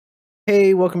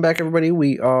Hey, welcome back, everybody.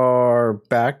 We are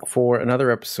back for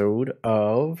another episode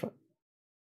of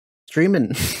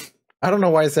streaming. I don't know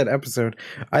why I said episode.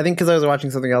 I think because I was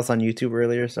watching something else on YouTube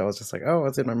earlier, so I was just like, oh,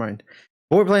 what's in my mind?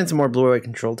 But we're playing some more Blue-White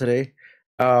Control today.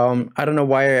 I don't know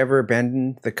why I ever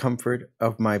abandoned the comfort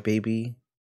of my baby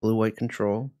Blue-White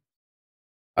Control.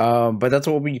 But that's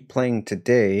what we'll be playing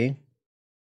today.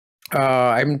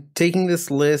 I'm taking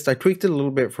this list. I tweaked it a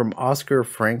little bit from Oscar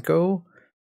Franco.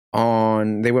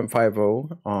 They went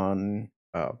 5-0 on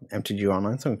MTG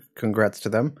Online, so congrats to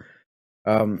them.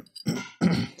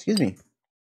 Excuse me.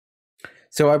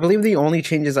 So I believe the only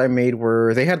changes I made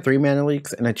were they had 3 mana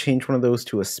leaks, and I changed one of those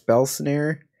to a spell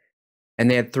snare, and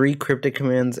they had 3 cryptic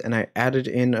commands, and I added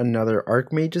in another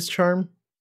Archmage's Charm.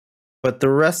 But the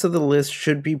rest of the list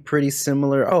should be pretty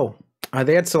similar. Oh,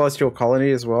 they had Celestial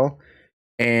Colony as well,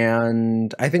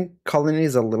 and I think Colony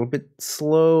is a little bit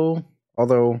slow,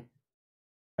 although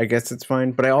I guess it's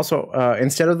fine. But I also,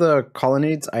 instead of the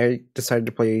Colonnades, I decided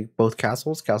to play both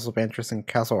castles, Castle Vantress and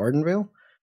Castle Ardenvale.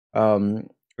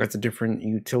 That's a different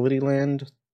utility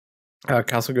land.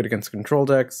 Castle good against control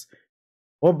decks.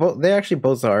 Well, they actually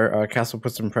both are. Castle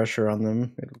puts some pressure on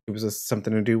them. It gives us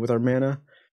something to do with our mana.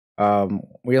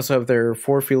 We also have their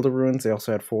 4 Field of Ruins. They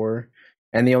also had 4.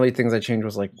 And the only things I changed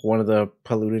was like one of the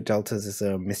polluted deltas is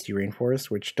a Misty Rainforest,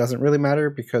 which doesn't really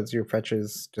matter because your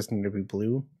fetches just need to be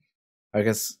blue. I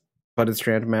guess Flooded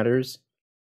Strand matters.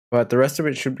 But the rest of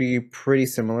it should be pretty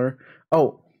similar.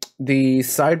 Oh, the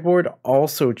sideboard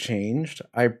also changed.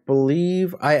 I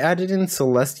believe I added in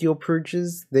Celestial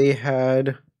Purges. They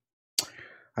had...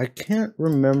 I can't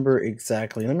remember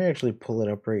exactly. Let me actually pull it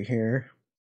up right here.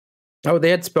 Oh,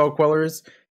 they had Spell Quellers.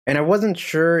 And I wasn't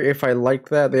sure if I liked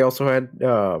that. They also had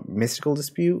Mystical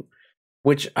Dispute,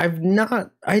 which I've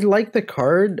not... I like the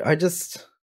card. I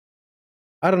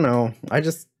don't know.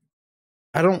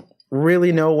 I don't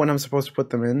really know when I'm supposed to put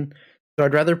them in. So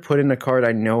I'd rather put in a card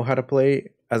I know how to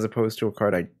play as opposed to a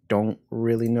card I don't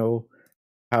really know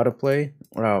how to play.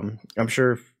 I'm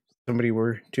sure if somebody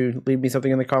were to leave me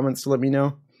something in the comments to let me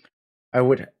know, I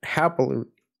would happily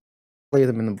play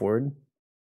them in the board.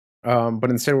 But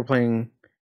instead we're playing,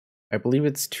 I believe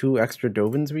it's 2 extra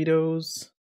Dovin's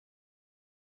Vetoes.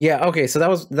 Yeah, okay, so that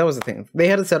was the thing. They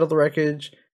had to settle the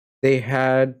wreckage. They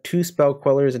had 2 Spell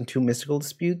Quellers and 2 Mystical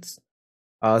Disputes.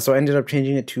 So I ended up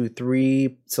changing it to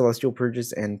 3 Celestial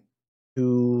Purges and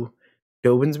 2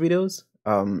 Dovin's Vetoes.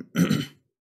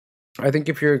 I think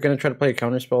if you're going to try to play a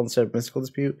counterspell instead of Mystical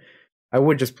Dispute, I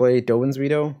would just play Dovin's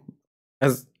Veto,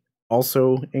 as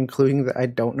also including that I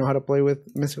don't know how to play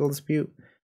with Mystical Dispute.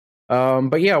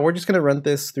 But yeah, we're just going to run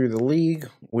this through the league.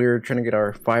 We're trying to get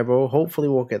our 5-0. Hopefully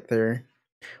we'll get there.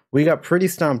 We got pretty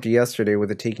stomped yesterday with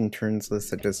a taking turns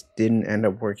list that just didn't end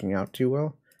up working out too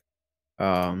well.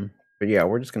 But yeah,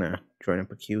 we're just gonna join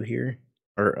up a queue here,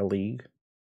 or a league.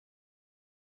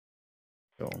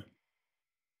 So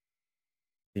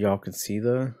y'all can see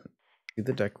the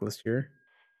deck list here.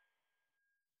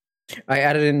 I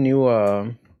added in new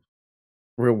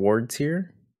rewards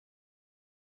here.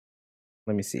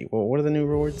 Let me see. Well, what are the new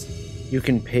rewards? You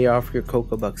can pay off your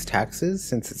Cocoa Bucks taxes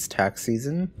since it's tax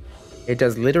season. It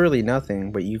does literally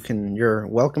nothing, but you're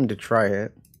welcome to try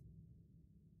it.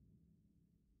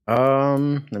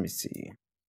 Let me see.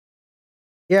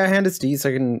 Yeah, hand is D, so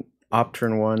I can opt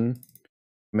turn 1.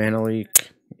 Mana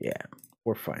leak. Yeah,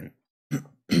 we're fine.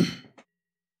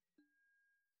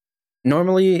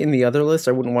 Normally in the other list,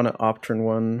 I wouldn't want to opt turn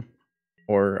 1,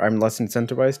 or I'm less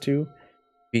incentivized to,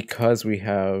 because we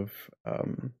have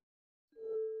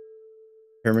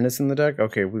Terminus in the deck.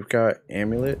 Okay, we've got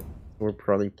Amulet. We're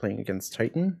probably playing against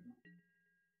Titan.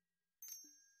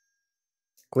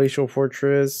 Glacial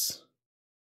Fortress.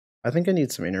 I think I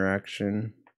need some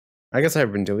interaction. I guess I have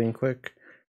Vendilion Click.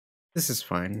 This is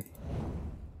fine.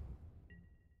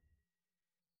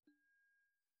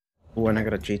 Oh, and I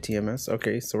got a JTMS.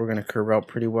 Okay, so we're gonna curve out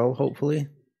pretty well, hopefully.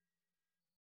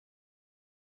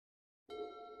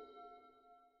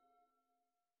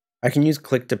 I can use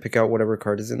click to pick out whatever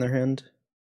card is in their hand.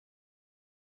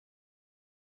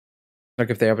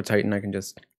 Like if they have a Titan, I can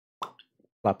just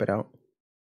plop it out.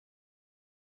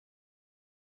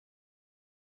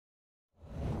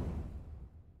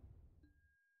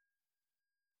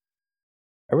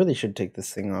 I really should take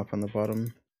this thing off on the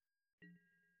bottom.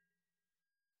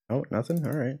 Oh, nothing?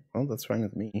 Alright. Well, that's fine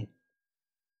with me.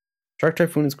 Shark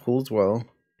Typhoon is cool as well.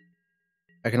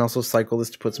 I can also cycle this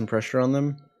to put some pressure on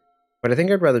them. But I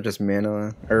think I'd rather just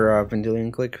mana, or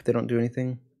Vendilion Click if they don't do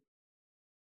anything.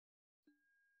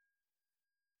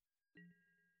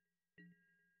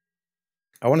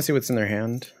 I want to see what's in their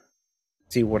hand.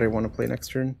 See what I want to play next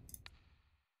turn.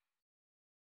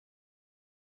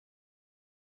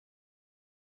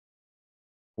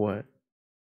 What?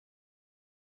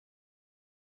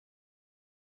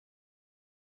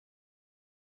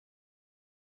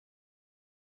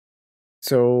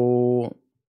 So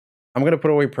I'm gonna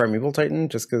put away Primeval Titan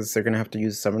just because they're gonna have to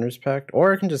use Summoner's Pact,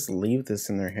 or I can just leave this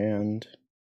in their hand.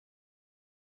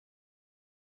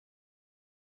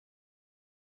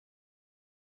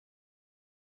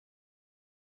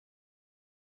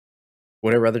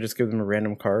 Would I rather just give them a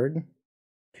random card?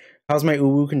 How's my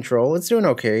Uwu control? It's doing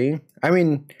okay. I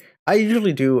mean, I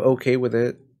usually do okay with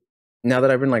it. Now that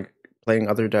I've been like playing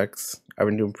other decks, I've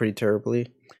been doing pretty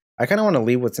terribly. I kind of want to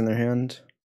leave what's in their hand,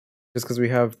 just because we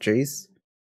have Jace,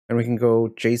 and we can go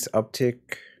Jace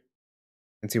uptick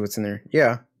and see what's in there.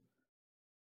 Yeah,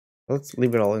 let's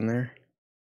leave it all in there.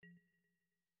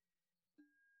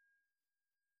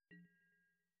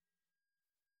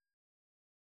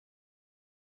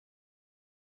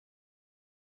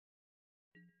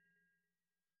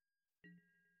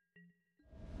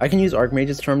 I can use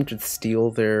Archmage's Charm to steal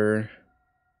their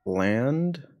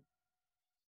land.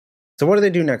 So what do they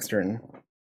do next turn?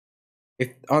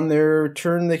 If on their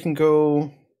turn they can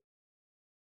go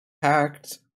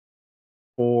Pact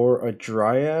for a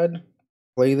Dryad,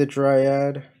 play the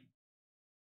Dryad,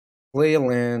 play a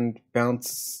land,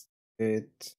 bounce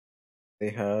it.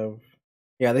 They have...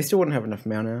 Yeah, they still wouldn't have enough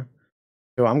mana.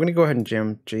 So I'm gonna go ahead and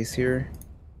jam Jace here.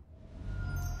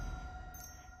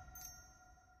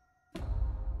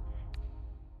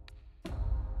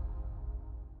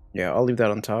 Yeah, I'll leave that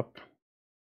on top.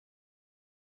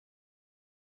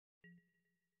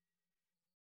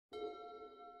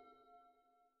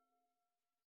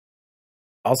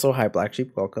 Also, hi Black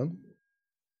Sheep, welcome.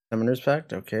 Summoner's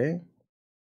Pact, okay.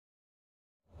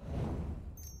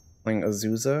 Playing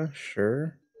Azusa,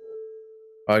 sure.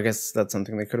 Oh, I guess that's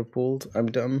something they could have pulled. I'm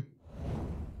dumb.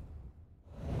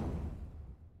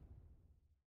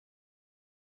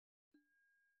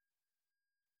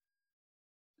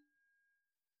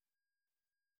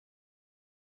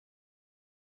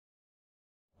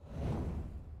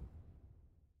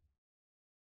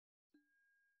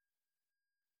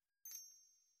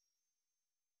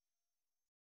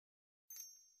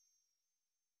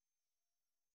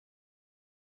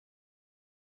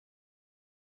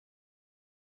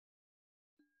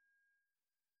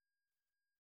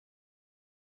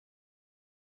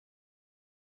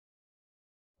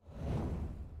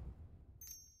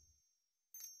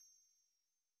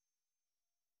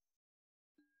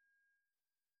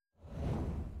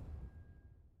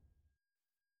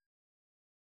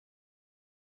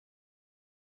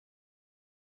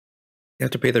 You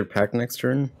have to pay their pack next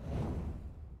turn.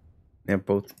 They have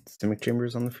both Simic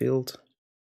Chambers on the field.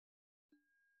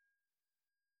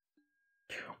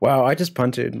 Wow, I just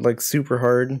punted like super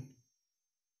hard.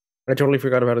 I totally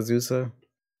forgot about Azusa.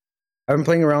 I've been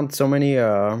playing around so many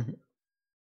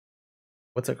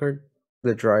what's that card?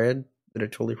 The Dryad, that I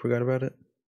totally forgot about it.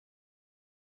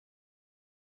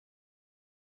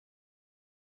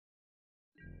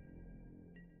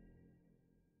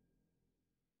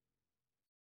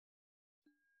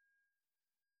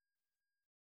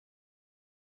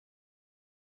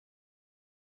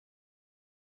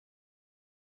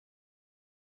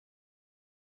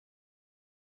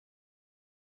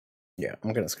 Yeah,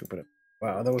 I'm gonna scoop it up.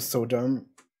 Wow, that was so dumb.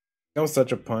 That was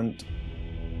such a punt.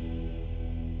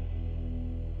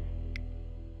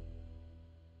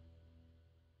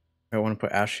 I want to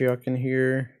put Ashiok in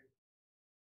here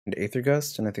and Aether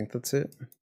Gust, and I think that's it.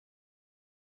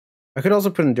 I could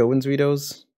also put in Dovin's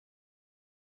Vetoes.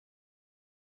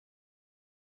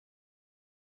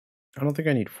 I don't think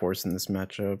I need Force in this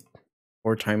matchup.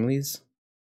 Or Timelies.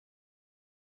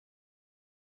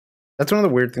 That's one of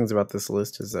the weird things about this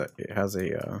list is that it has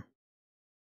a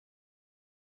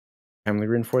Timely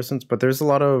reinforcements, but there's a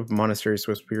lot of Monastery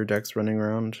Swiftspear decks running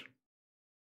around.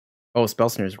 Oh, Spell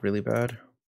Snare is really bad.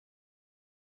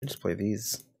 I just play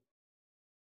these.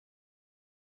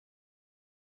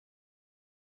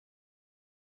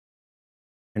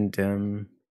 Condemn.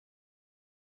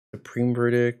 Supreme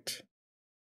Verdict.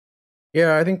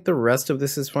 Yeah, I think the rest of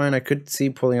this is fine. I could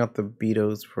see pulling out the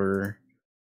vetoes for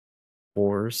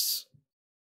Force.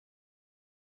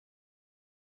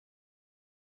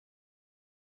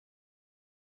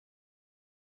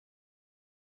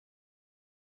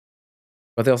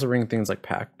 But they also bring things like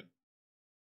Pact.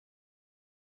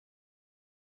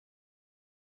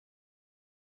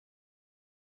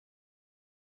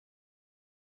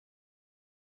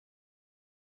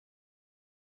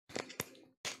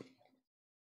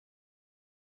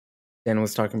 Dan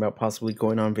was talking about possibly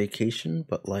going on vacation,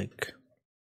 but like,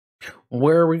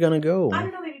 where are we gonna go? I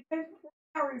don't know, maybe 4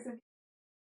 hours.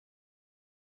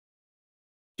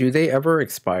 Do they ever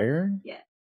expire? Yeah.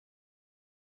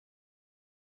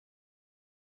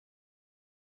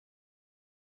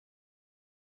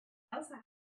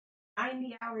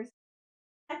 90 hours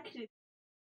protected.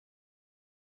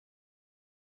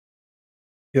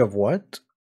 You have what?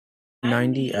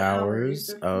 90 90 hours hours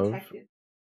of protected.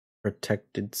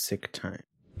 protected sick time.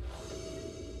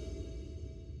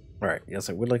 Alright, yes,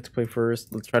 I would like to play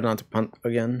first. Let's try not to punt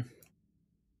again.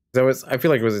 I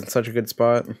feel like it was in such a good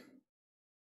spot.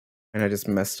 And I just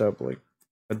messed up like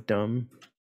a dumb.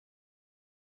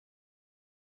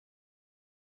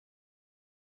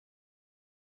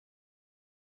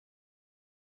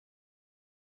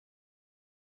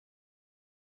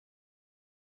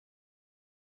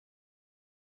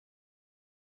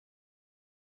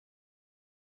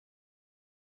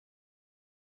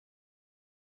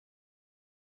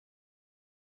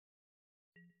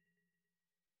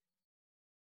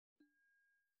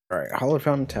 Alright, Hollow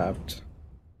Fountain tapped.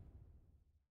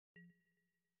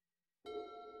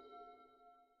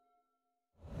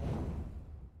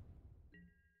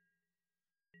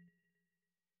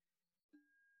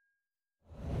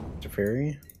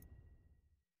 Fairy.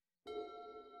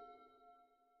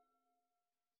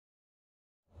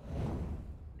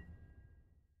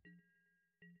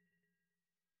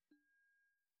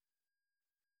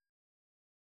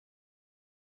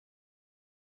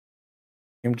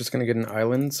 I'm just gonna get an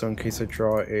island, so in case I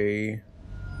draw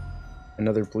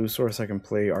another blue source, I can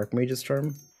play Archmage's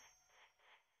Charm.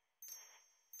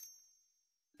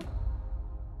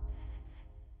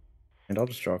 And I'll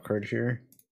just draw a card here.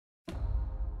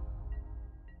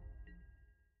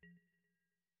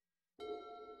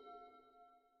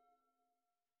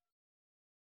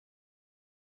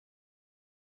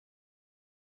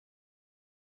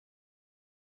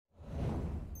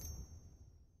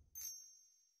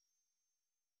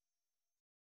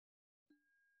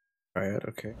 Alright,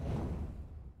 okay.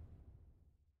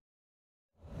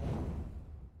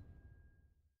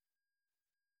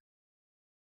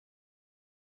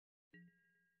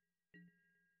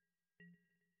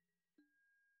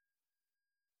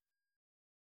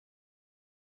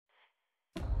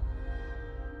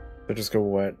 So just go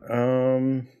what?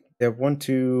 They have 1,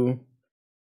 2,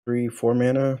 3, 4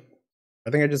 mana. I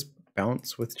think I just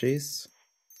bounce with Jace.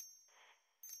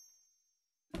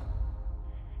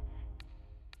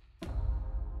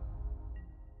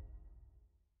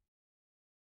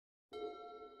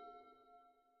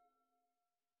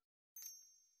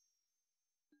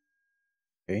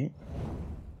 Okay.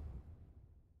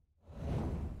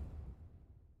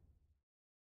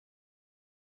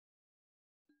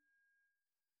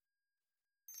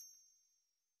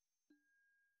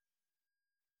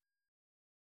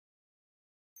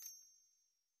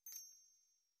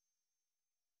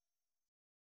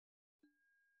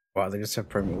 Wow, they just have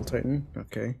Primeval Titan.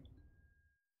 Okay.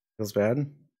 Feels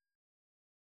bad.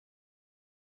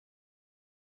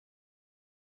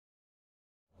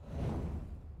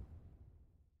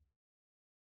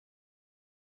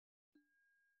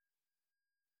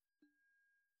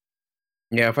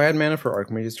 Yeah, if I had mana for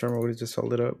Archmage's Charm, I would have just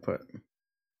held it up, but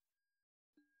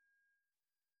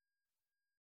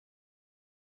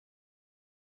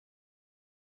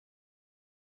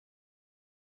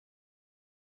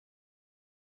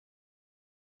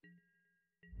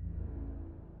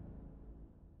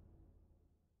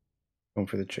going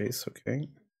for the chase, okay.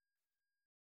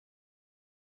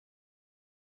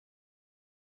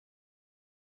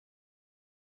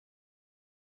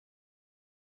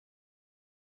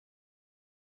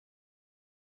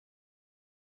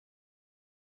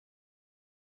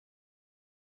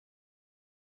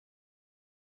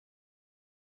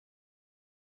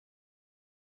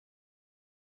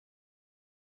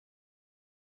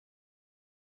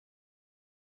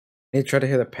 They try to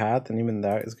hit a path, and even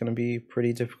that is going to be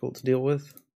pretty difficult to deal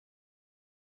with.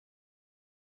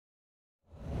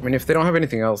 I mean, if they don't have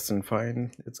anything else, then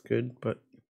fine, it's good, but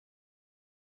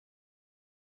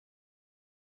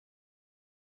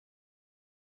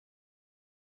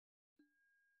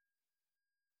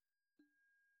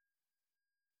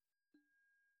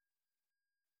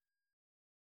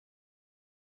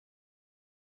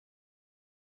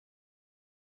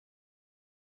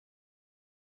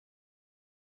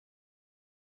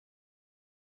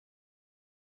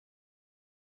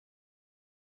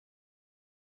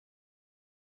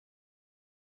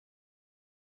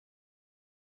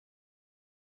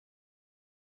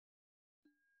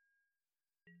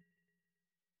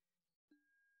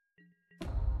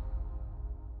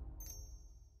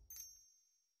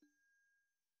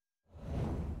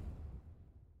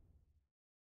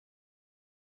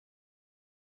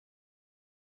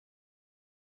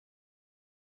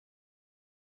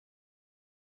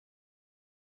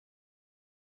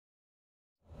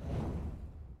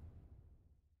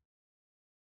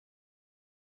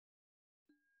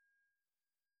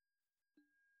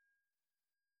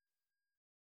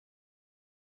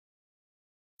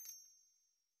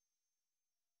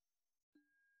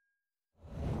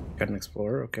Got an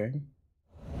explorer, okay.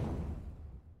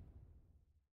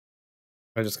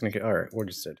 I'm just gonna get, alright, we're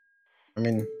just dead. I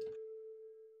mean,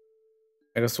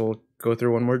 I guess we'll go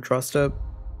through one more draw step.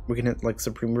 We can hit like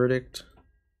Supreme Verdict.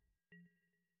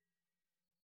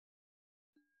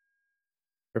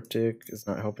 Cryptic is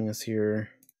not helping us here.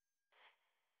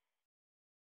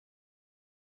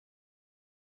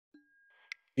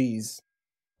 Jeez.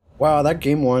 Wow, that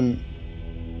game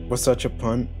one was such a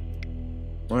punt.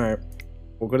 Alright,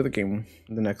 we'll go to the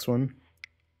next one.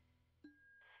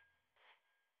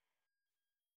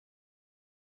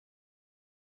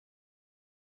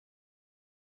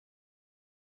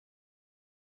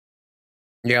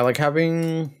 Yeah, like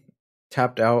having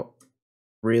tapped out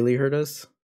really hurt us.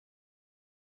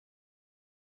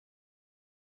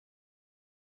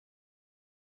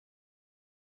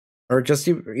 Or just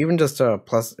even just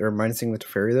plus or minusing the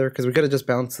Teferi there, because we could have just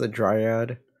bounced the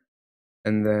Dryad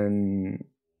and then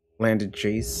landed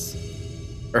Jace.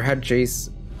 Or had Jace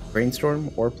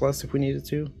Brainstorm or plus if we needed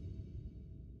to.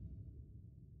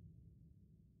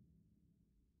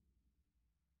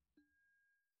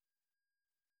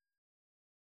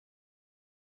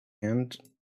 And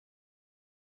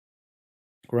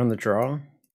we're on the draw.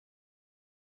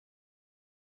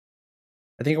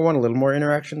 I think I want a little more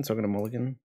interaction, so I'm gonna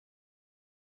mulligan.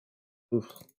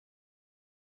 Oof.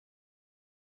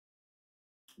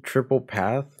 Triple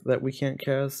path that we can't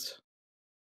cast.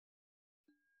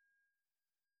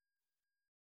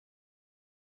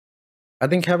 I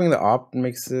think having the opt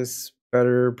makes this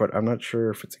better, but I'm not sure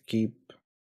if it's a keep.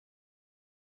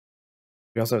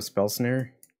 We also have Spell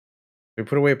Snare. We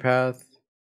put away a path.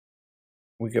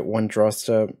 We get one draw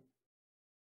step.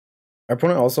 Our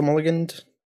opponent also mulliganed.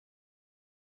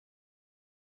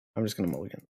 I'm just gonna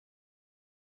mulligan.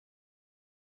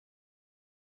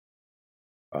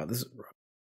 This is rough.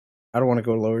 I don't want to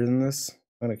go lower than this.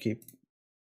 I'm gonna keep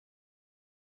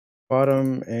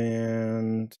bottom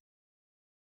and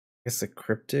I guess a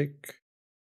cryptic.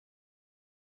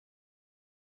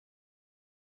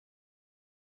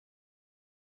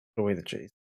 Put away the Jace.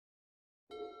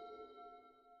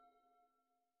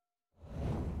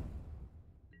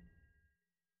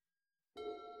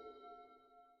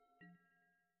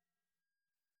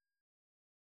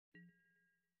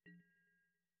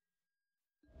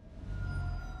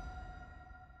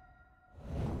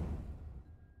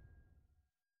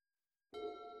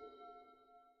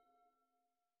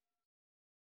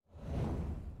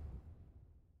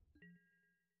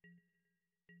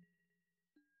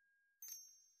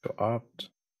 Go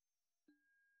opt.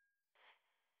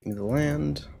 Give me the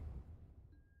land.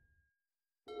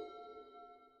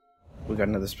 We got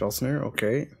another Spell Snare.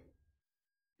 Okay.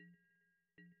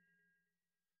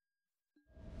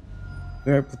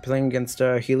 We're playing against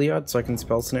Heliod, so I can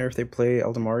Spell Snare if they play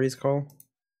Eldamari's Call.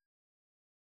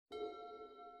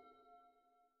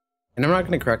 And I'm not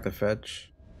going to crack the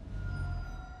fetch.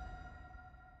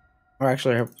 Or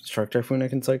actually, I have Shark Typhoon I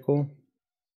can cycle.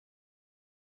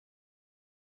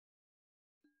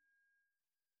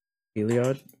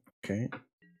 Heliod. Okay.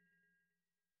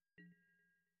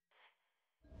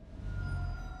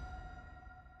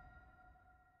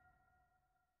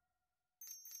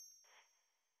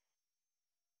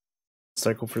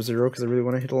 Cycle for 0 because I really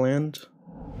want to hit a land.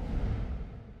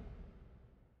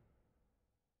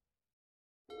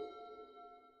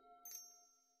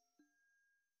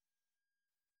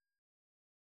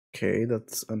 Okay,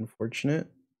 that's unfortunate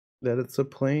that it's a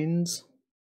plains.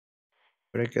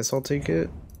 But I guess I'll take it.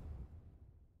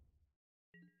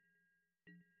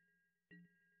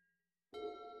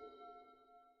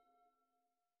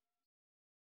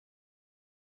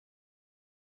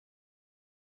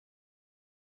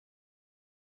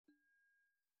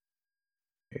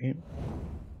 Okay.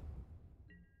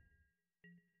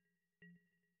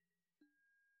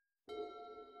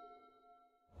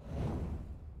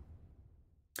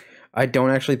 I don't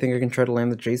actually think I can try to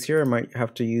land the Jace here. I might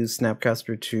have to use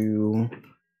Snapcaster to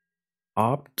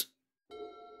opt.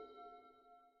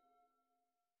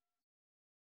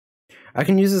 I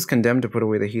can use this Condemn to put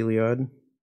away the Heliod.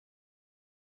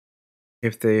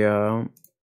 If they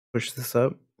push this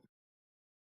up.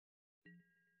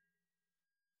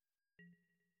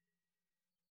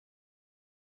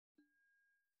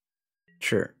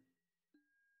 Sure.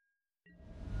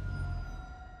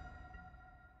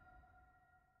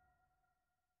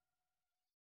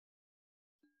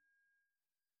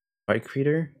 Bike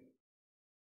feeder.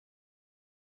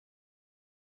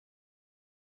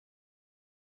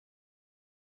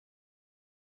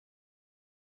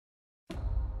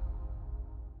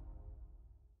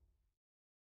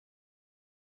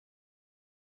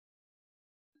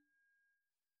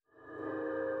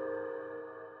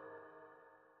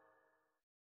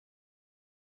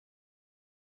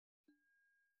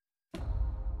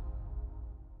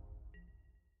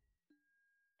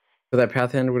 So that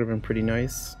path hand would have been pretty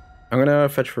nice. I'm gonna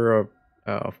fetch for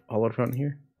a hollow fountain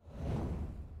here.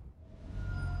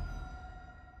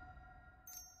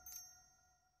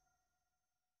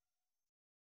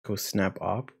 Go snap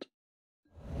opt.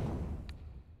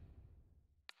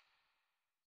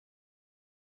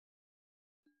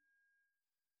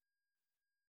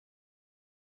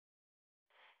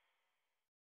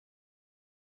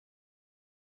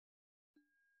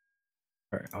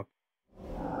 Alright, opt.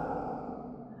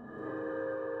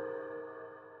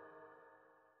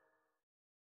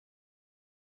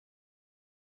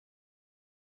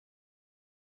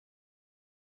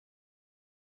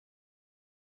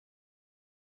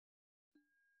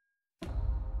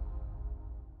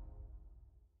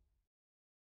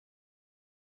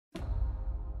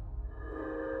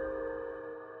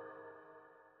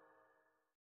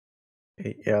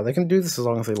 Okay, yeah, they can do this as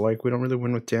long as they like. We don't really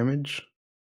win with damage.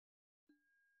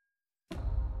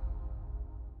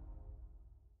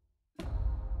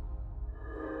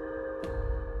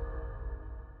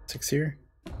 Six here.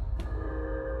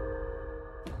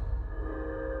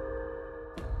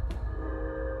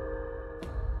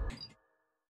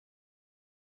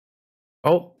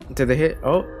 Oh, did they hit?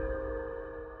 Oh,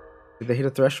 did they hit a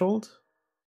threshold?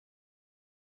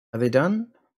 Are they done?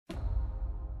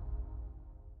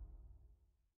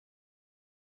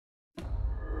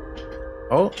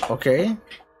 Oh, okay.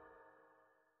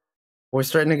 We're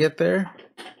starting to get there.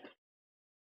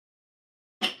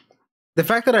 The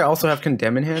fact that I also have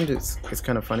Condemn in hand is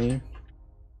kind of funny.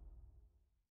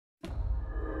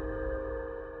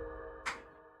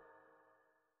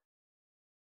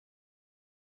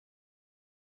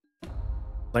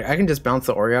 Like, I can just bounce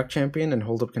the Auriok champion and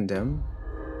hold up Condemn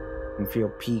and feel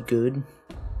P good.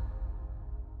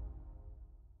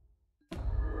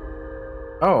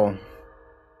 Oh.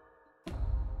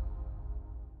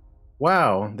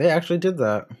 Wow, they actually did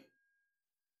that.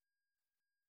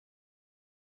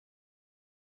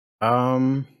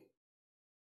 I'm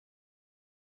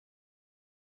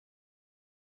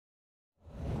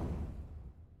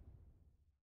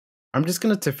just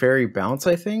gonna Teferi bounce,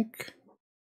 I think.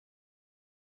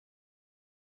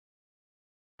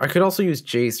 I could also use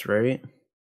Jace, right?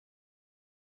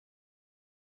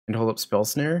 And hold up Spell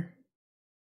Snare.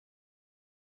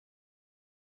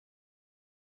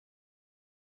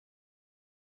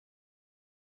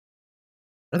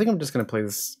 I think I'm just gonna play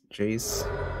this Jace.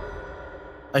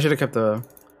 I should have kept the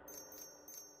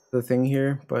thing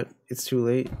here, but it's too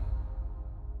late.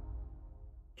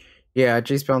 Yeah,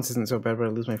 Jace bounce isn't so bad, but I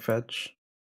lose my fetch.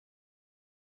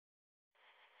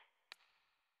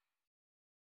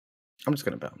 I'm just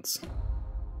gonna bounce.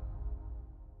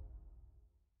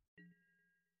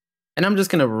 And I'm just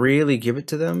gonna really give it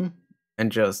to them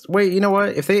and just wait, you know what?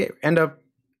 If they end up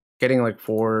getting like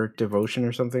 4 devotion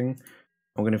or something,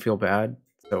 I'm gonna feel bad.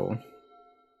 So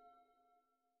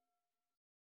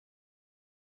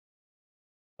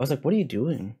I was like, what are you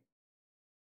doing?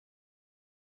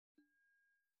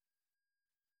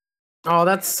 Oh,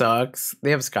 that sucks.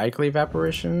 They have Skyclave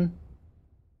Apparition.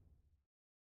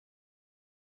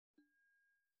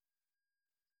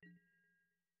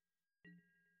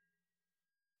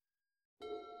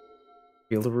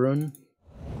 Field of Ruin.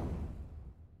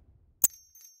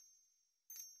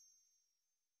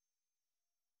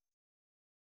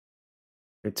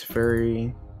 It's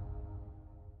very...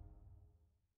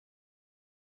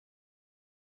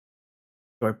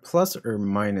 Do I plus or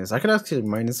minus? I could actually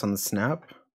minus on the snap.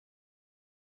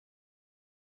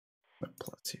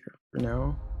 Plus here for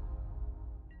now.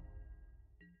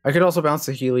 I could also bounce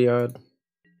the Heliod.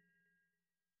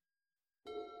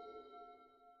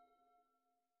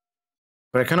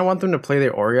 But I kind of want them to play the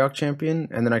Auriok champion,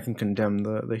 and then I can condemn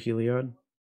the Heliod.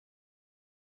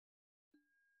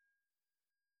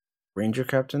 Ranger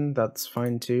captain, that's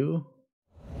fine too.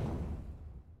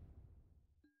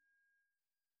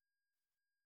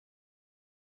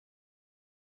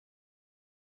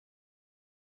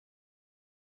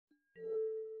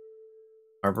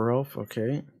 Arbor Elf,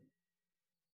 okay.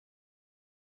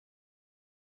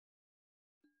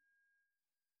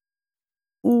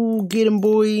 Ooh, get him,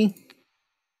 boy.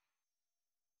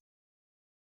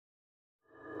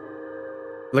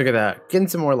 Look at that. Getting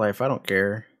some more life. I don't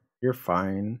care. You're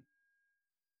fine.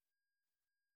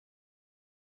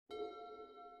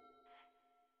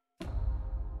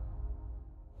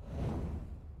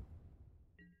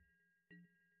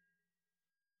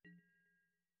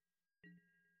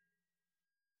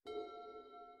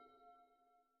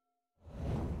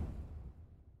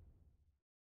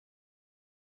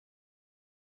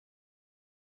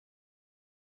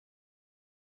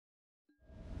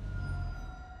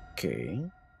 Okay.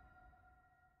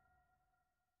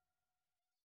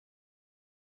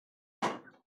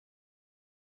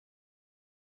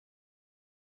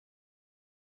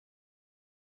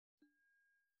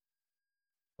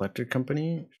 Electric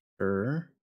company? Sure.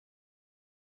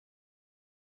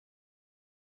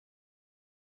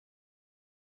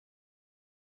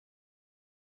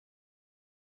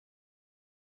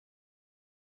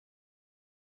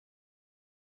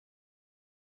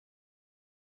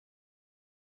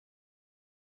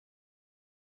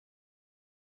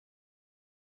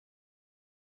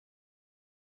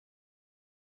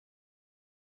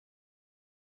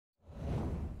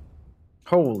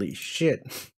 Holy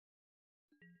shit.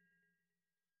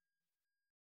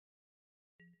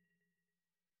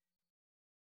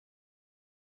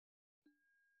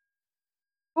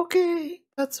 Okay,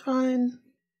 that's fine.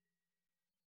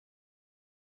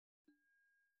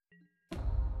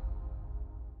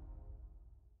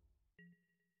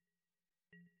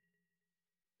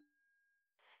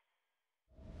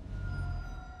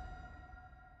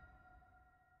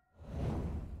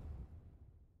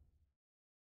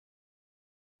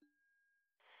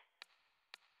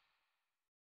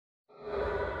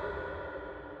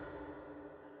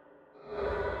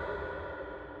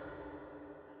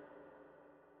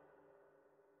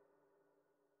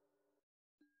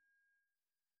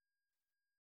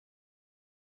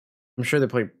 I'm sure they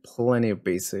play plenty of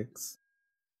basics.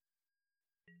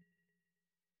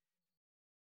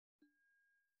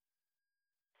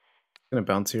 Gonna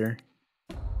bounce here.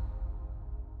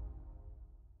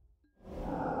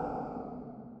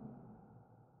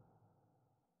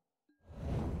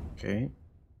 Okay.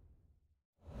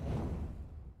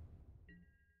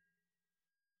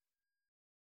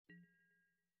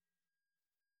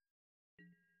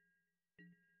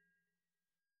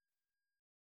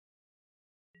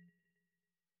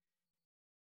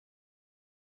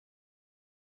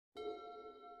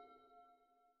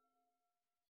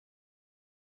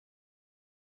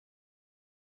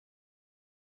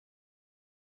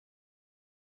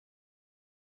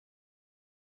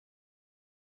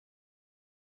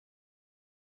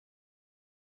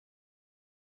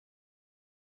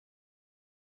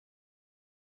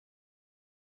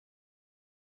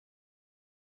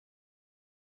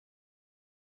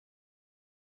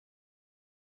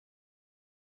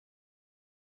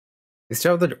 They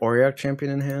still have the Auriok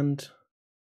champion in hand.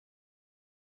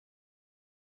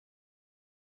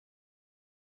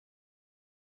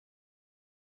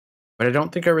 But I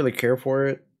don't think I really care for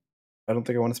it. I don't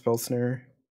think I want to spell snare.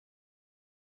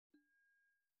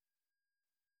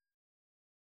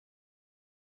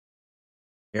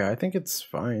 Yeah, I think it's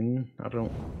fine. I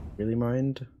don't really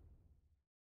mind.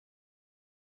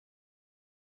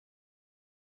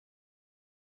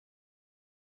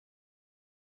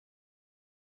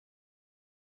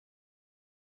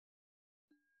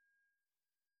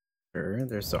 Sure,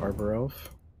 there's the Arbor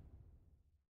Elf.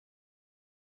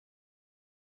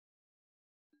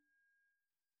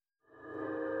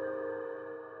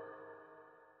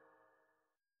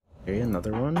 Okay,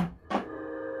 another one.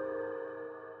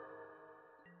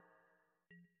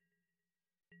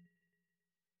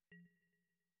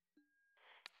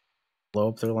 Blow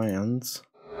up their lands.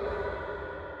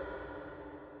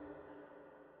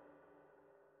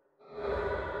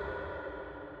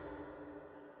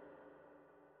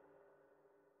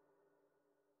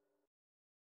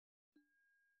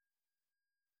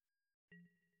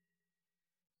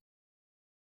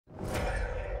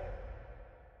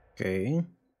 Okay.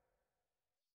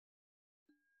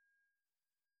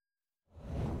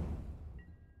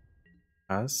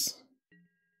 Pass.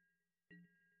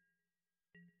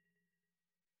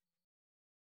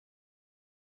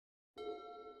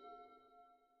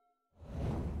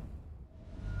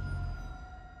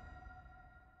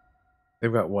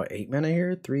 They've got what, 8 mana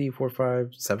here? 3, 4, 5,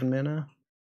 7 mana?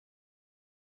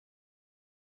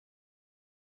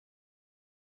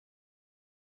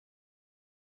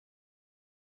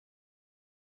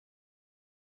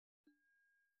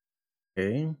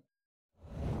 Okay.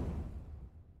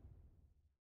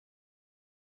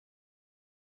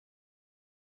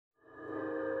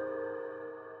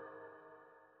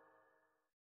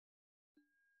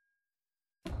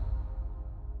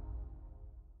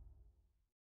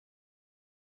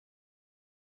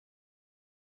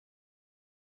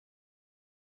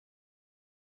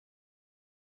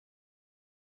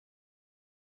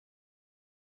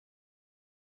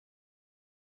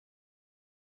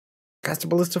 Cast a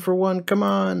Ballista for 1, come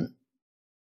on!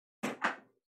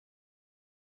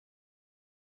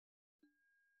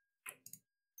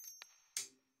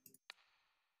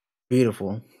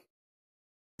 Beautiful.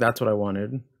 That's what I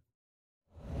wanted.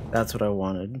 That's what I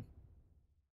wanted.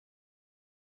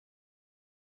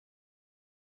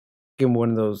 Give him one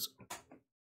of those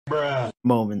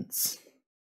moments.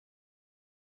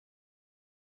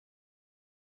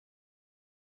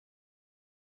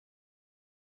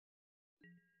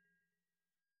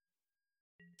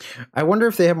 I wonder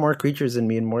if they have more creatures than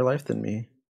me and more life than me.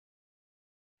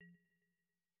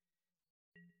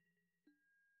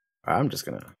 I'm just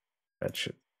gonna that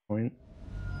shit point.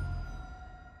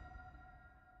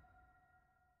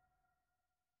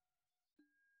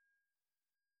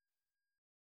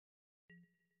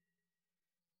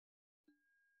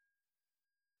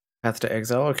 Path to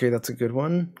Exile. Okay, that's a good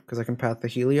one because I can path the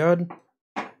Heliod.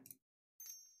 Let's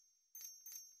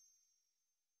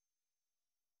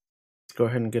go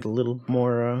ahead and get a little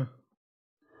more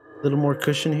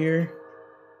cushion here,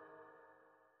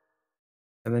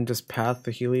 and then just path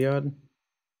the Heliod,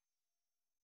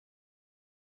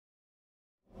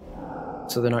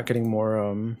 so they're not getting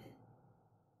more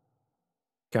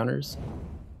counters.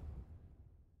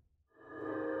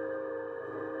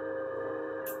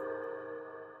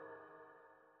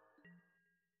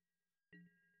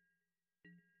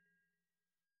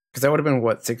 Because that would have been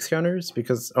what, 6 counters?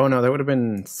 Because oh no, that would have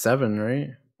been 7, right?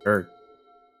 Or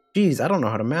geez, I don't know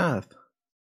how to math.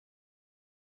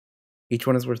 Each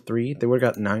one is worth 3. They would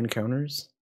have got 9 counters.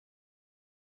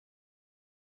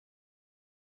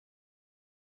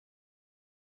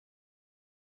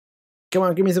 Come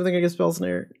on, give me something against Spell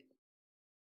Snare.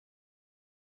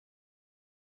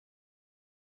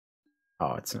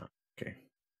 Oh, it's not. Okay.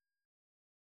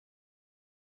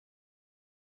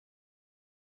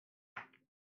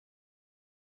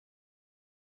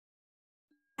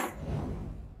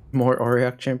 More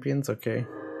Auriok champions? Okay.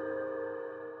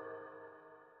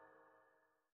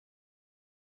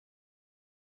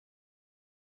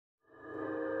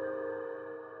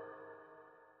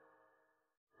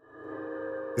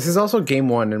 This is also game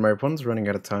 1, and my opponent's running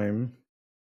out of time.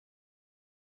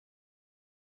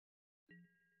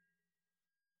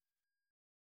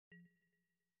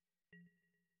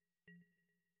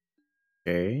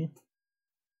 Okay.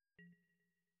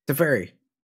 It's a fairy.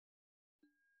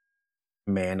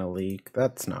 Mana leak.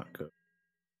 That's not good.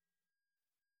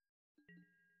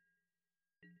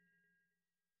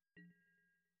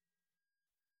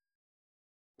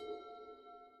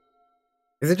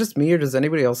 Is it just me, or does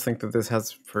anybody else think that this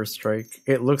has first strike?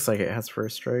 It looks like it has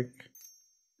first strike.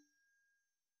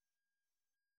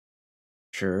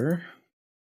 Sure.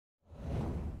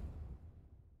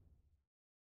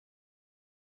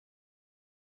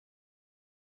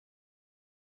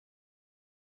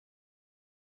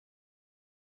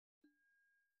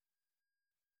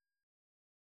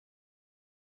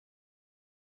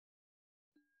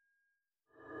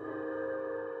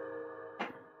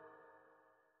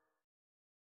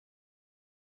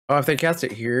 Oh, if they cast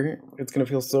it here, it's gonna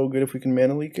feel so good if we can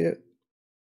mana leak it.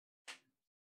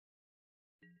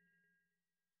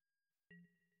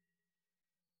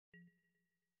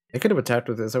 They could have attacked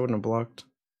with this, I wouldn't have blocked.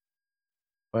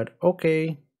 But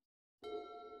okay.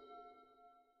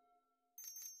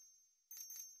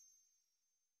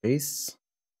 Base.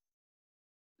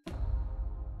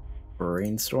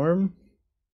 Brainstorm.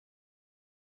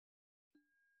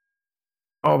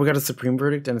 Oh, we got a Supreme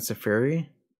Verdict and it's a fairy.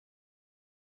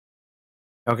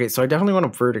 Okay, so I definitely want a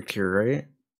Verdict here, right?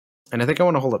 And I think I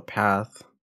want to hold a Path.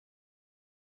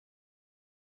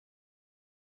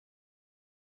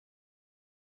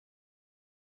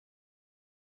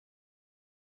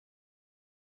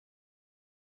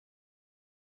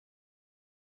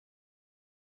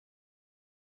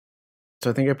 So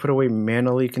I think I put away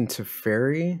Mana Leak into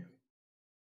Fairy.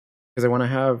 Because I want to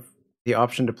have the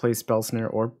option to play Spell Snare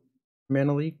or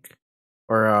Mana Leak.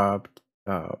 Or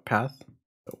Path.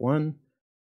 So 1,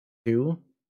 2.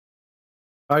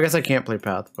 Oh, I guess I can't play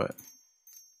Path, but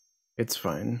it's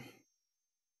fine.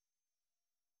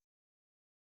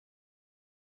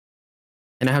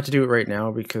 And I have to do it right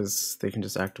now because they can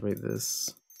just activate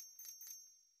this.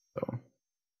 So.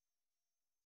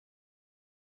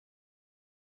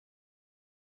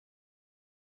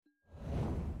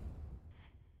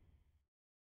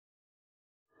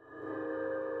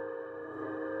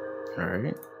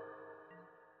 Alright.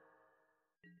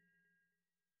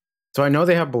 So I know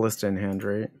they have Ballista in hand,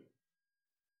 right?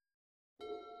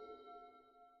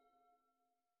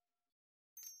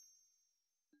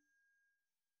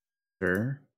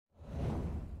 Sure.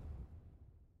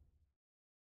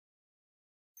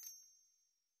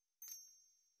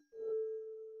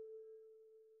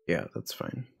 Yeah, that's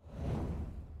fine.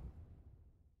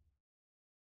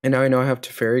 And now I know I have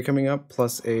Teferi coming up,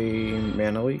 plus a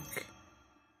Mana Leak.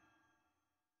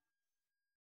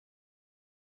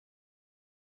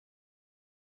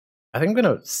 I think I'm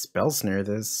gonna Spell Snare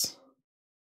this.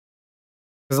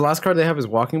 Because the last card they have is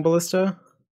Walking Ballista.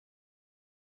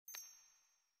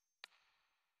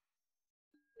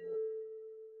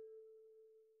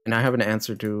 And I have an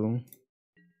answer to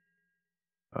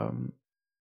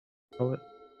call it.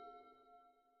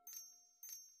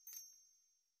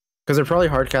 Because they're probably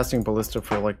hard casting Ballista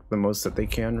for like the most that they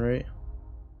can, right?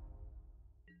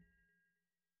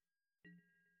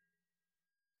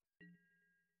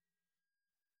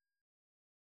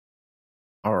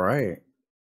 All right.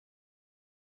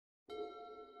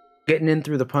 Getting in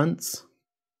through the punts.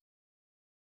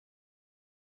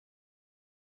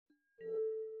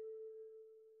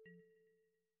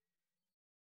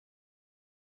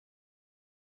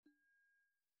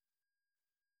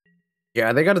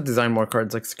 Yeah, they got to design more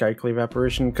cards like Skyclave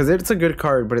Apparition because it's a good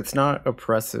card, but it's not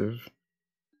oppressive.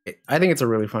 I think it's a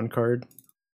really fun card.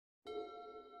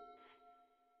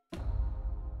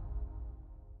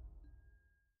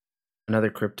 Another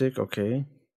Cryptic, okay.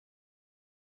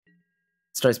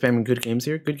 Start spamming good games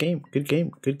here. Good game, good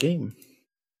game, good game.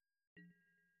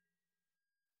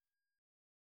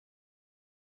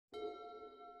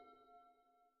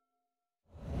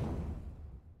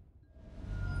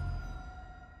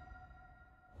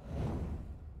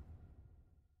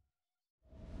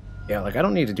 Yeah, like I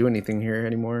don't need to do anything here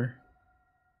anymore.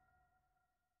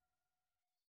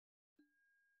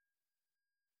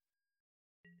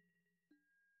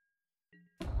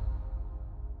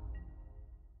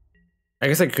 I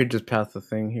guess I could just pass the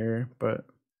thing here, but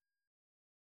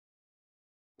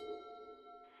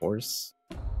force.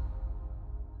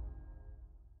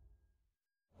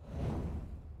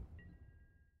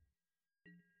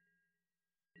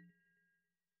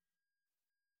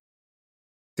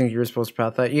 Think you were supposed to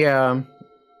path that? Yeah.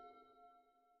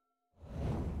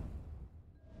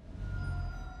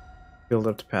 Build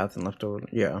up to path and left over.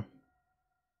 Yeah.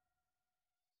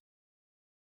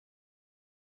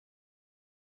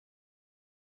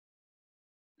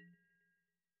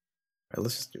 All right,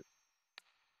 let's just do it.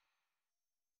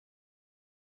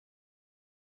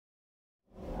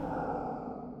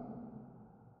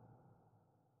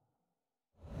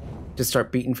 Just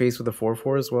start beating face with a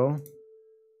 4/4 as well.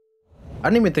 I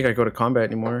don't even think I go to combat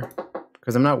anymore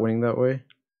because I'm not winning that way.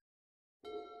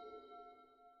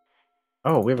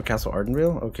 Oh, we have a Castle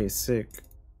Ardenvale? Okay, sick.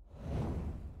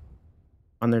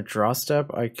 On their draw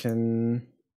step, I can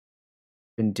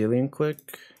Vendilion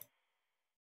click.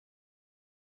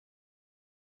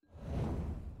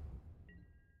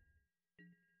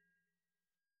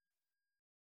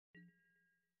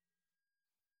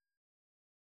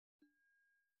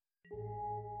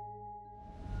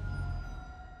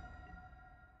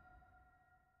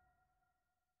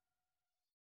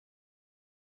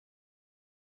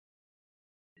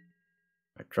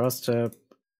 I draw step,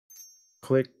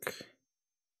 click.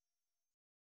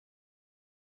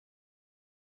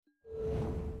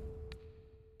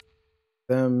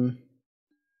 Them.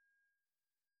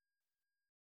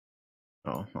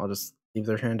 Oh, I'll just leave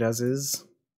their hand as is.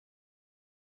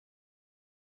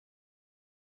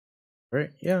 Right?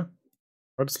 Yeah.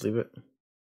 I'll just leave it.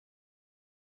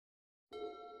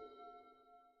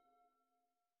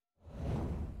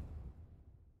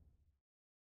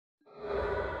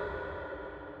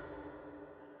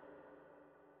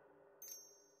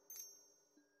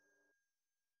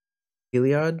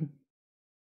 Heliod?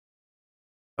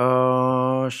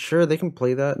 Sure, they can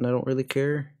play that and I don't really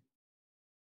care.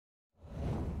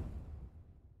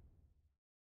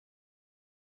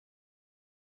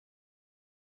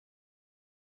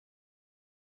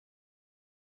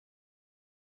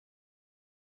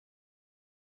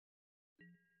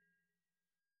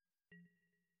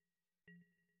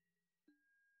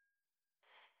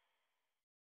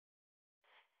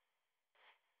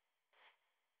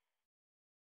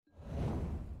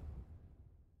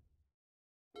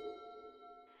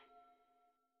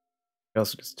 I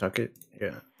also just tuck it.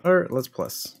 Yeah. Or let's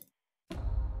plus.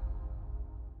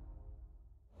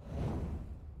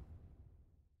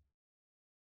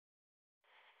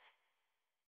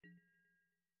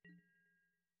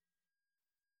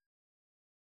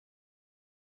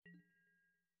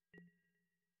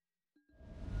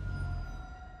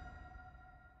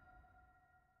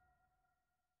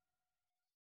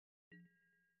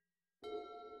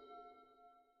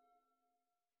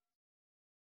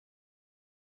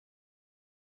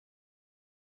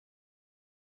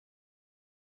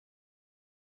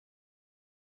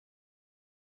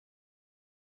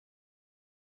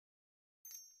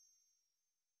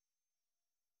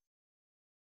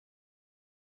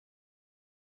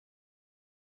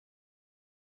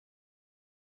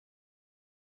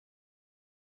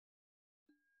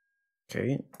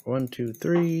 Okay. 1, 2,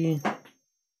 3.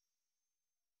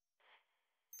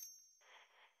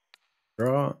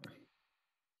 Draw.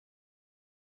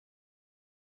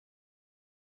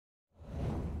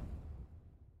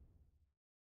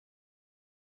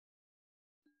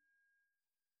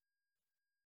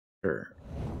 Sure.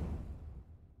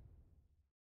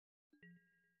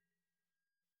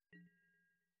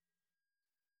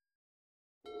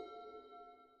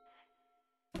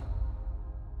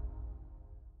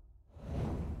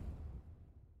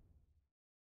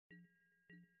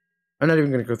 I'm not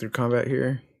even going to go through combat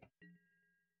here.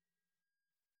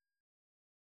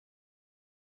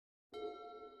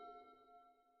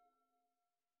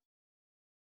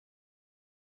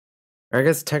 I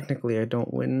guess technically I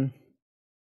don't win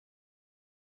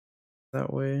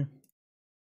that way.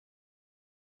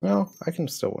 No, I can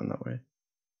still win that way.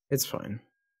 It's fine.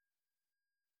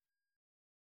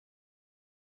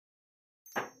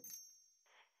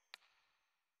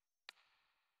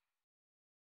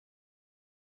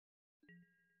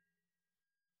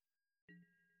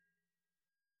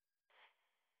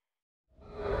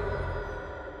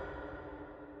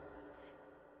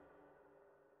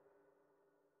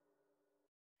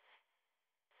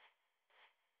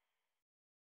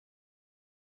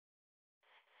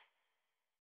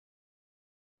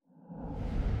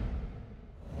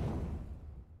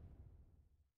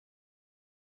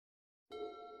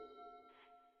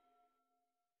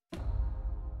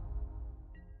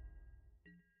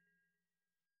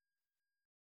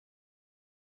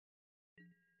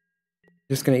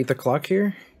 Just gonna eat the clock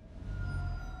here.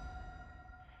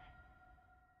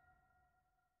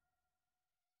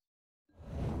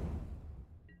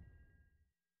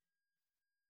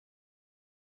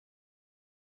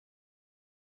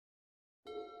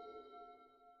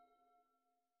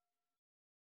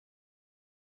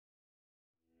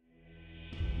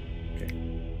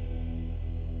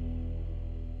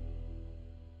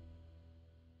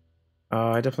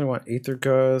 I definitely want Aether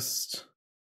Gust.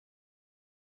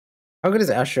 How good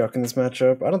is Ashiok in this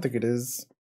matchup? I don't think it is.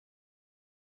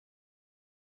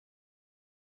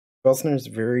 Spellsnare is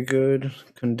very good.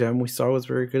 Condemn we saw was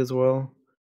very good as well.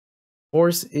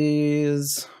 Force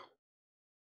is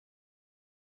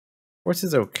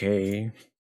okay.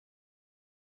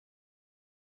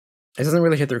 It doesn't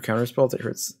really hit their counter spells, it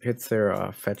hits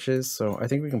their fetches, so I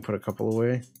think we can put a couple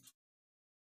away.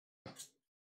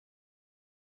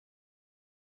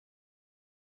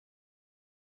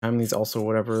 Timely's also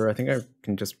whatever. I think I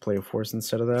can just play a force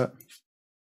instead of that.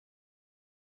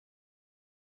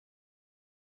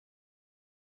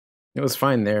 It was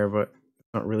fine there, but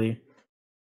not really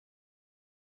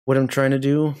what I'm trying to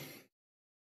do.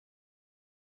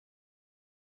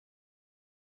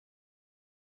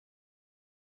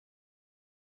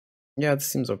 Yeah, this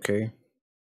seems okay.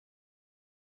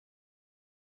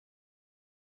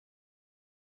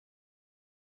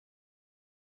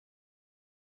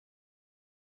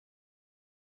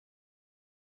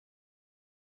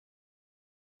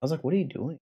 I was like, what are you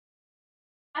doing?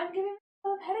 I'm giving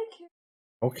myself a pedicure.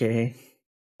 Okay.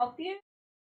 Help you?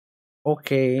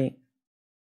 Okay.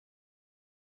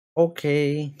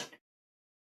 Okay.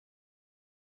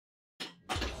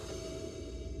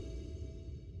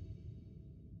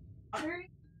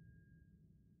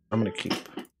 I'm gonna keep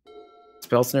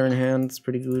Spell Snare in hand. It's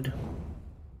pretty good.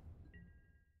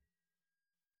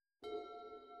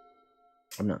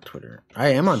 I'm not Twitter. I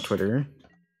am on Twitter.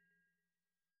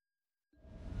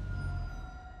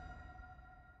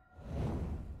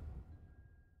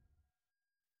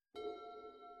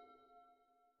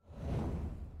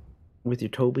 With your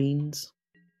toe beans.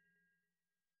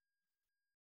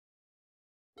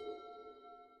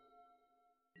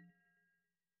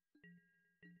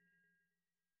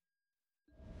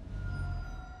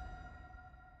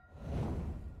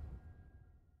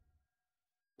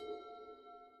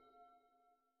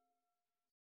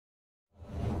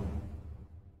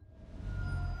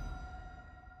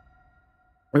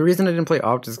 The reason I didn't play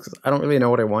Opt is because I don't really know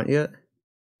what I want yet.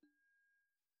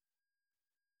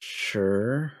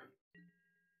 Sure.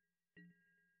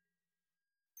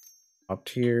 Opt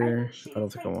here. I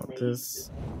don't think I want this.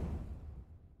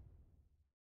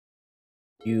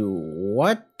 You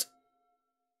what?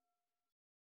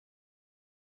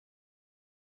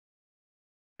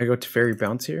 I go to Fairy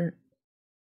Bounce here.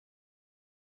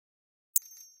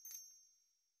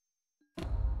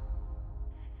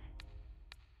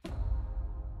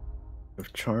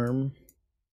 Of Charm.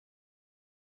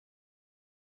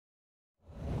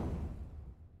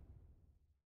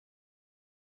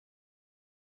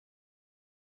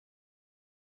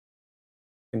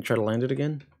 Can try to land it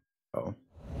again. Oh,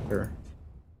 sure.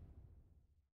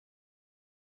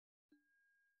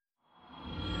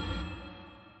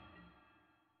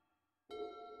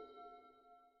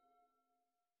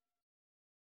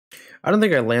 I don't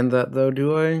think I land that though,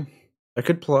 do I? I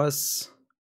could plus.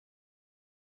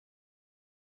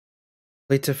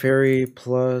 Play Teferi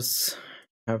plus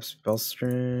Have spell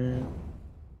snare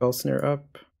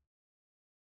up.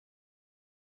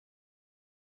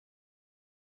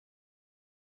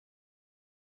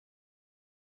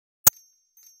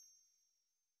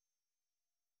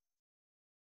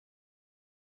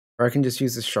 Or I can just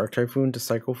use the Shark Typhoon to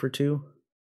cycle for 2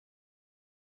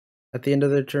 at the end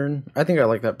of their turn. I think I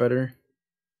like that better.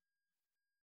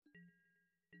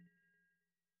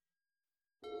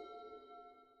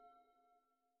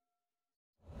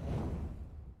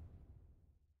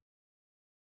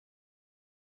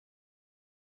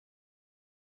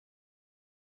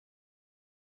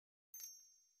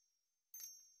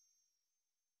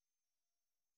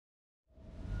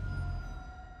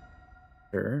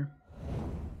 Sure.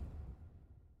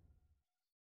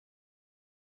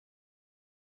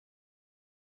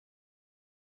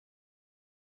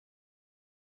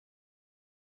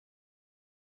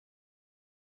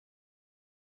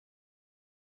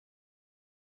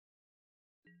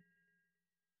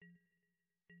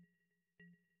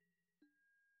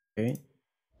 Okay.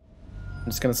 I'm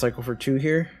just gonna cycle for 2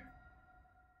 here.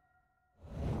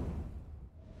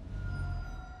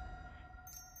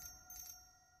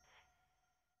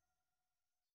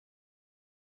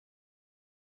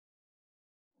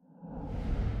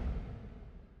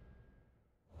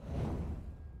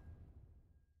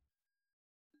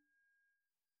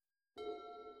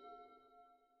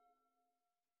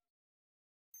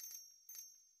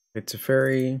 It's a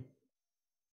fairy.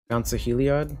 Bounce a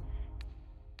Heliod.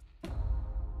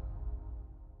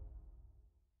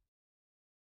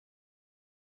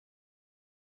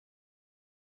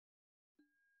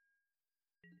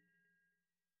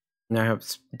 Now I have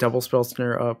double spell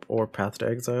snare up or Path to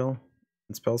Exile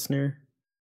and spell snare.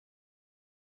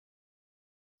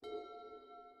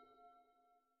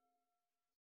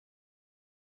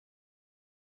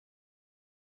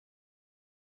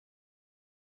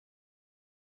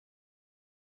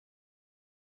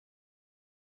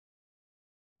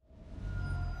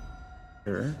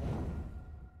 Sure.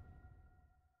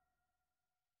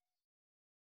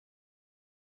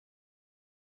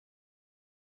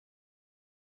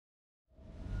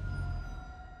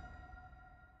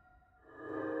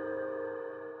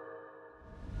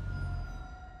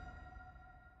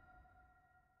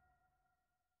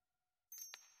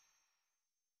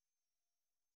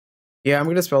 Yeah, I'm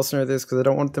gonna spell snare this because I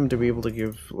don't want them to be able to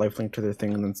give lifelink to their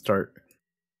thing and then start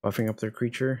buffing up their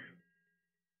creature.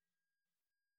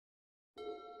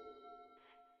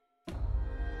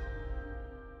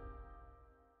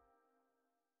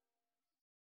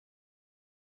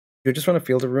 You just want to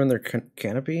Field of Ruin their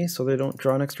canopy so they don't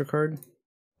draw an extra card.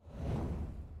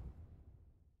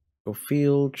 Go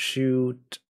field,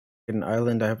 shoot. Get an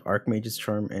island. I have Archmage's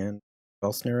Charm and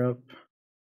spell snare up.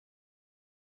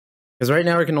 Because right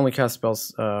now I can only cast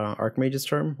spells, Archmage's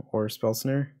Charm or spell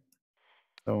snare.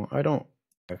 So I don't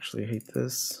actually hate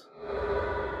this.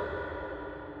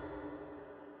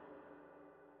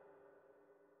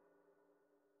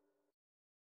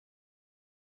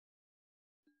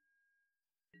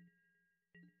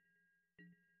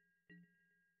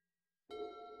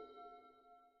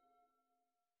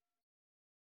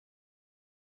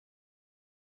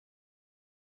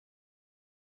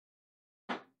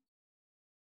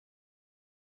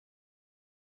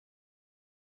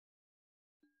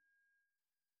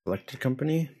 Selected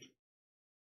company.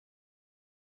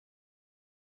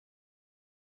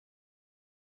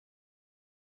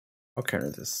 I'll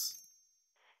counter this.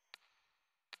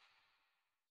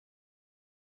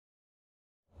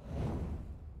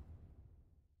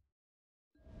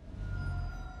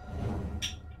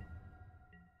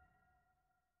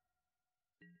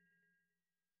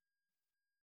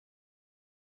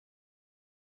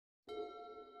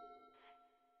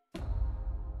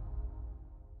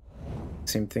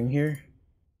 Same thing here.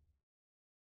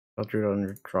 I'll do it on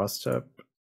your draw step.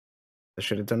 I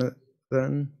should have done it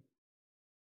then.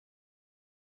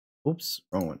 Oops,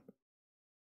 wrong one.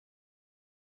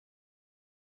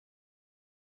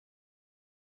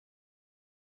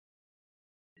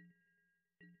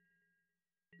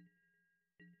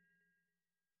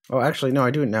 Oh, actually, no,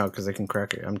 I do it now because I can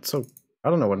crack it. I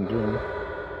don't know what I'm doing.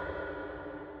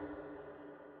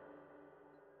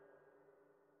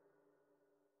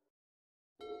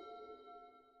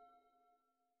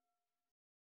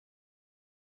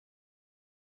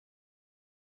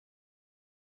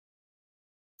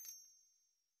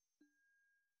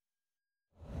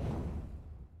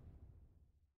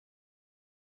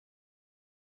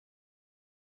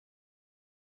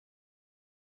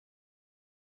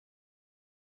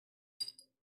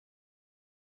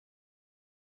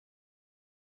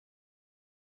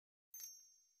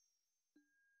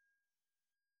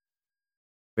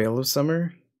 Veil of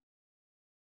Summer.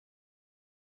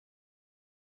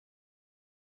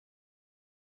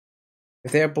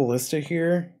 If they have Ballista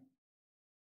here,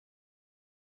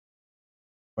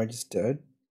 am I just dead?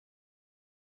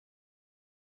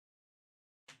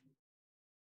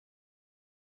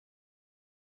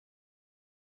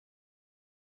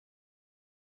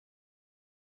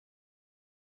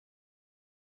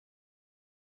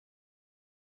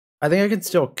 I think I can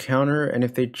still counter, and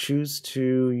if they choose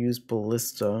to use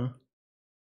Ballista...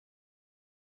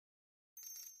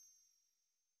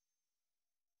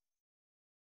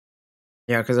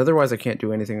 Yeah, because otherwise I can't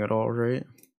do anything at all, right?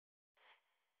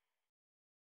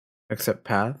 Except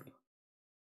Path.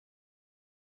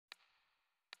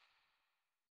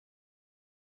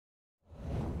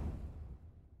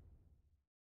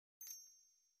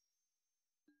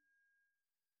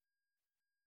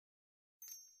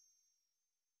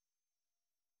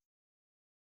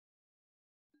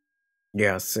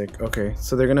 Yeah, sick. Okay,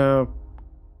 so they're gonna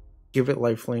give it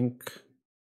lifelink.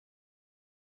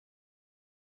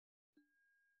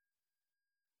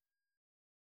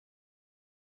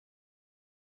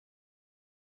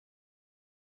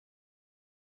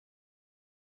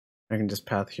 I can just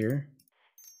path here.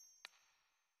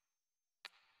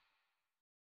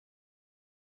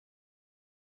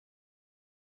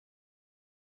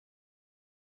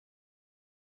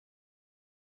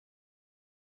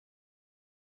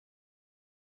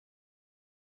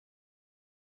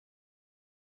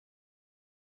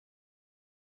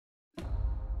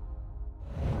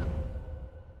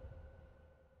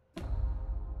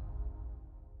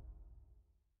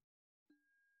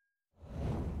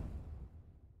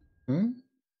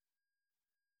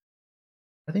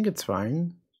 I think it's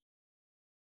fine.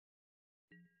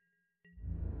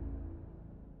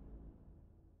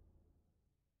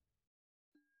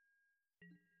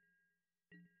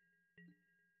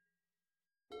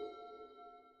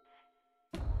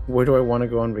 Where do I want to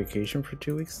go on vacation for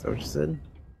 2 weeks? Is that what you said?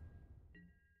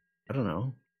 I don't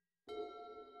know.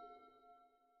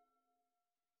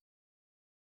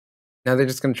 Now they're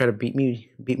just gonna try to beat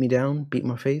me down, beat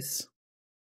my face.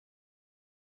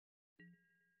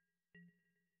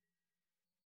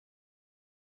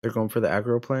 They're going for the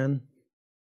aggro plan.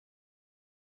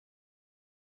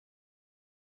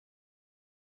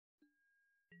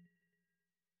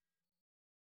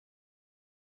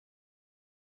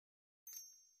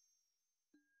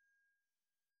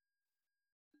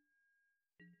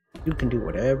 You can do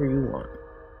whatever you want.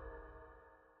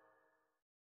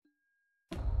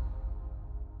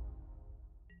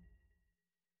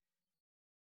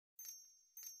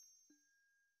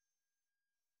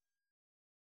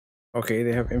 Okay,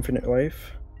 they have infinite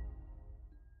life.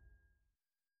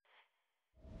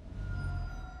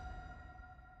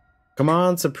 Come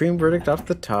on, Supreme Verdict off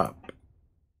the top.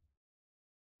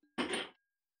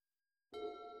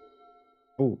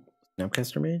 Oh,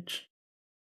 Snapcaster Mage?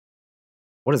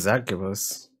 What does that give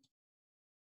us?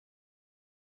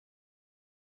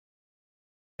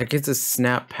 That gives us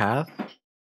Snap Path?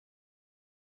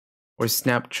 Or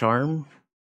Snap Charm?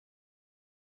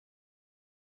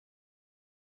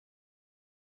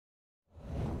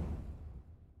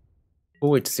 We'll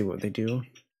wait to see what they do.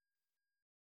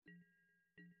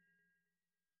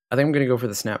 I think I'm gonna go for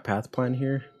the Snap Path plan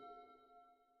here.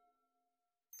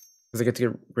 Because I get to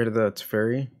get rid of the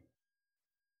Teferi.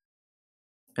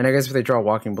 And I guess if they draw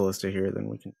Walking Ballista here, then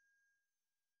we can...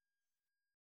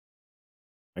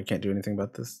 I can't do anything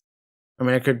about this. I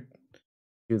mean, I could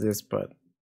do this, but...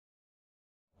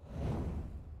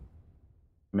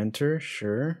 Mentor,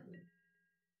 sure.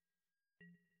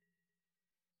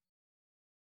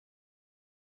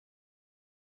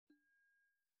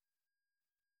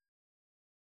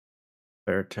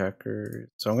 Fair attacker.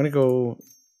 So I'm gonna go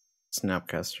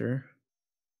Snapcaster.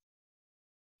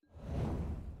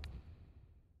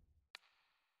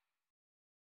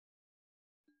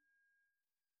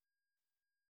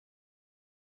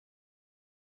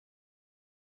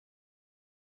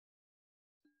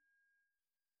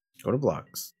 Go to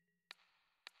blocks.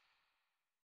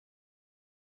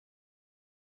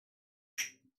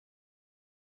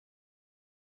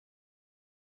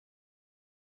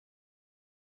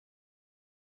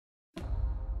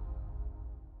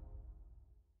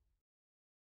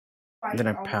 And then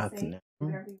I path now.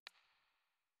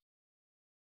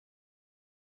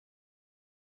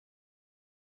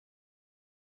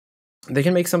 They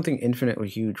can make something infinitely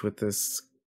huge with this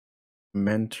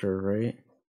mentor, right?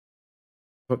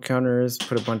 Put counters,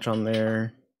 put a bunch on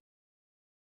there.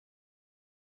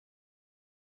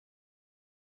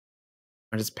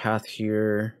 I just path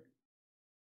here.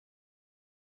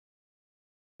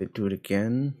 They do it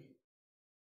again.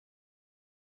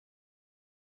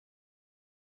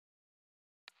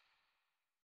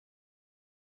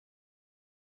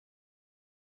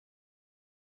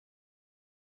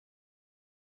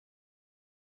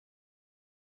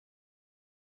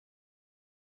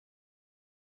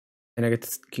 And I get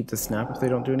to keep the snap if they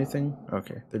don't do anything?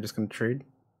 Okay, they're just gonna trade.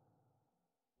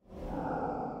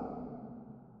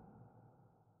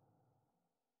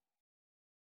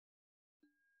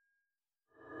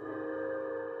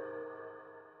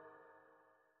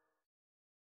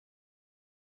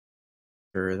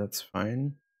 Sure, that's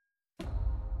fine.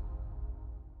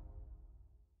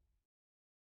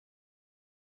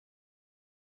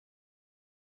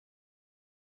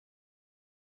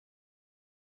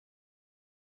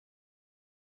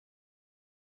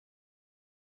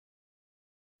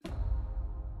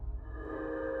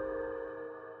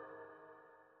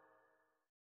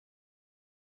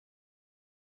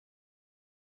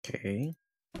 Okay.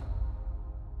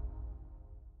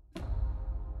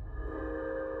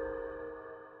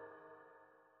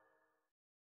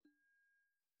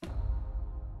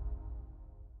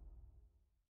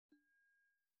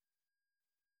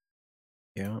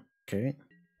 Yeah, okay.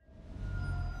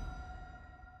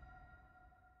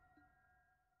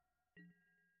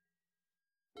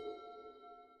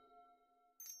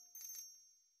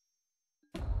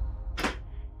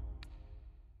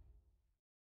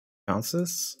 Bounce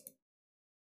this.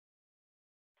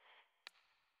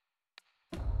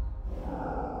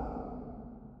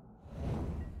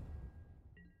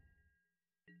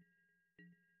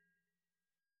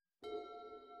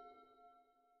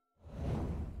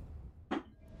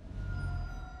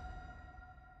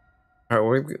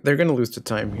 Alright, they're gonna lose to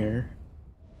time here.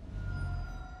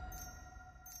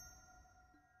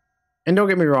 And don't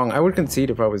get me wrong, I would concede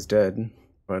if I was dead,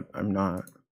 but I'm not.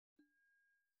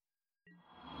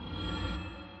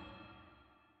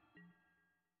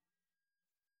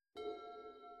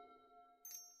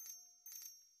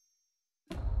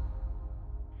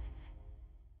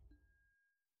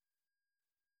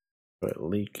 But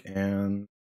leak and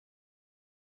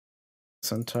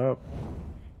sun top.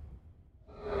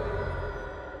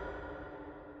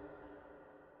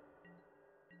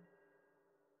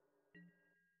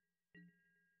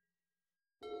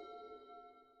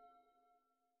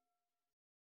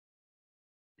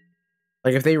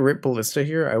 Like if they rip ballista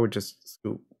here, I would just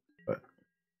scoop. But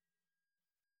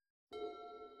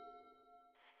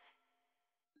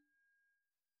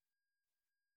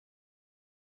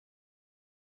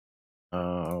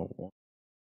uh,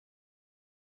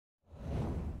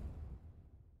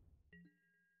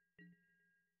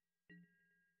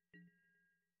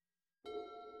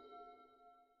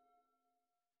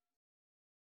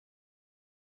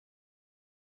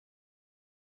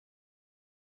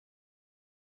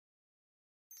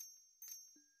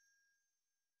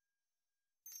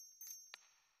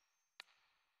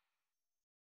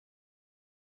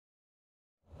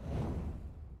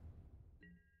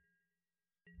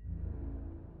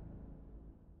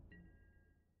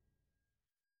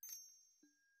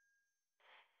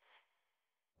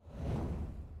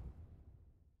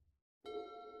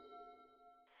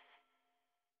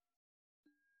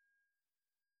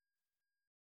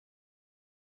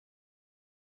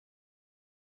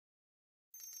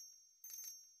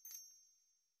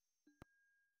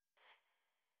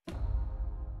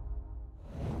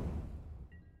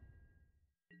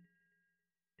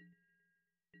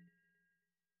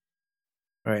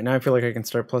 alright, now I feel like I can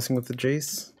start plussing with the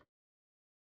Jace.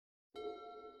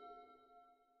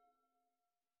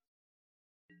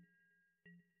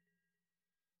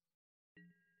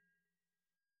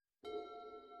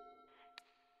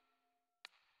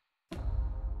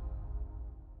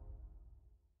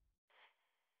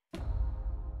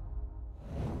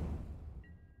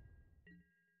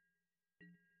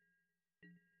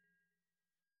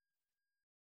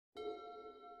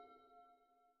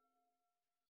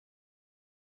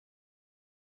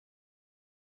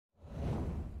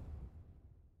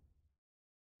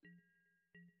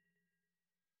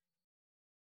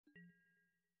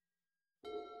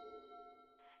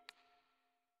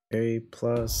 Okay,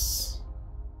 plus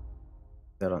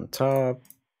that on top.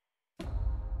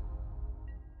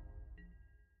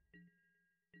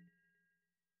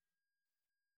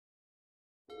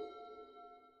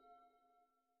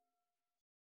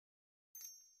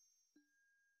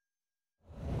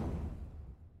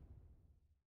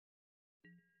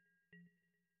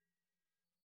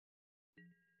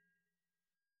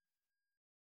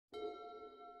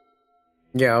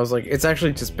 Yeah, I was like, it's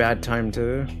actually just bad time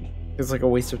to... It's like a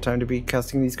waste of time to be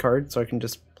casting these cards, so I can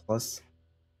just plus.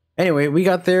 Anyway, we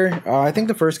got there. I think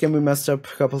the first game we messed up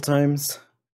a couple times.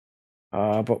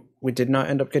 But we did not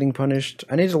end up getting punished.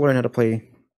 I need to learn how to play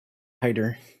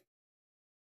tighter.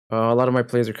 A lot of my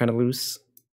plays are kind of loose.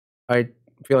 I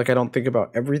feel like I don't think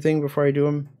about everything before I do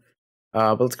them.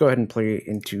 But let's go ahead and play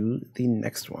into the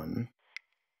next one.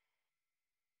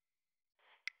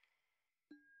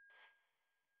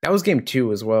 That was game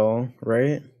 2 as well,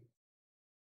 right?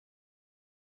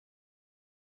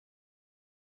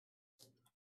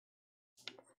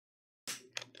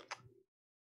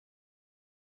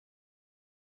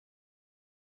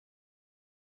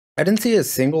 I didn't see a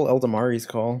single Eldamari's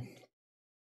call.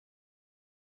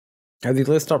 Have these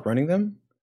lists stopped running them?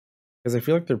 Because I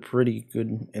feel like they're pretty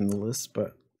good in the list,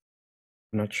 but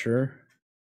I'm not sure.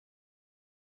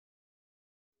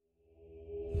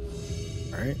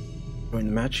 Alright, join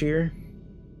the match here.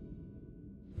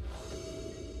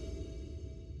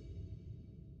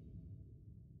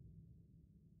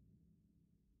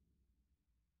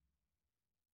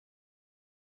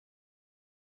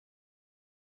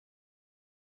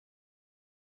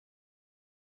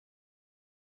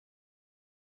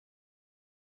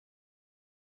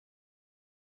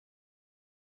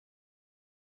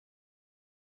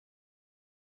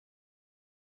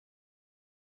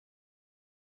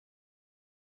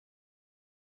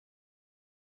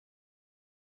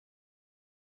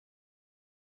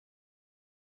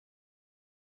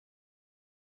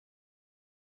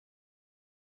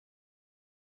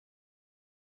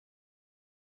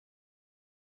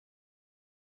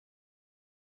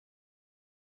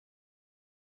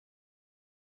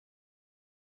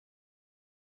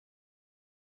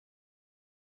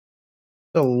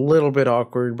 A little bit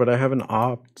awkward, but I have an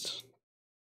opt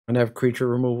and I have creature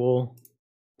removal.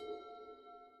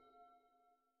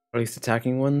 At least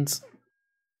attacking ones.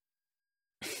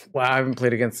 Wow, I haven't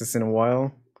played against this in a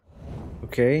while.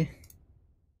 Okay.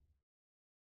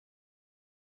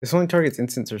 This only targets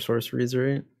instants or sorceries,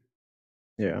 right?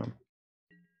 Yeah.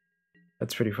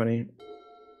 That's pretty funny.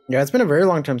 Yeah, it's been a very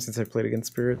long time since I've played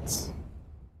against spirits.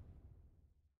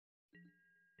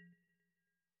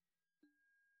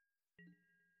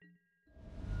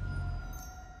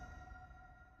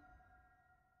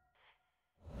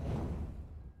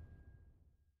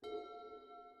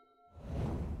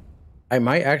 I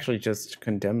might actually just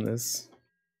condemn this.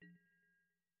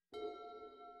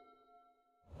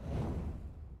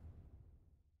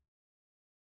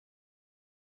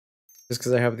 Just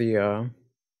because I have the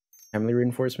family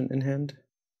reinforcement in hand.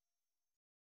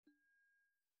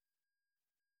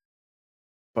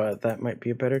 But that might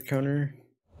be a better counter.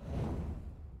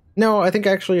 No, I think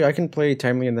actually I can play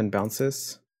Timely and then bounce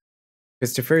this.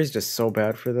 Because Teferi is just so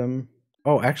bad for them.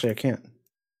 Oh, actually I can't.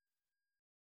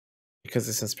 Because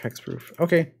this has Hexproof.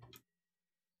 Okay.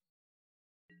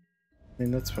 I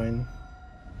mean, that's fine.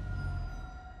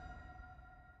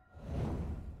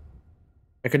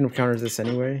 I couldn't have countered this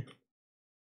anyway.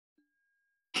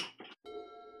 I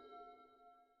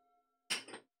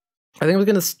think I'm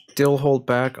gonna still hold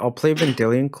back. I'll play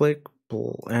Vendilion Click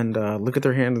and look at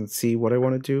their hand and see what I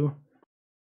want to do.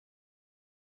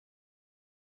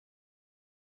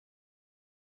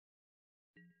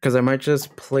 Because I might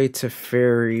just play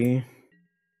Teferi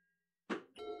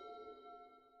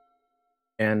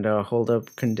and hold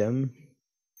up Condemn.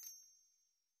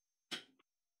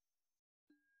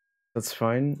 That's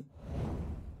fine.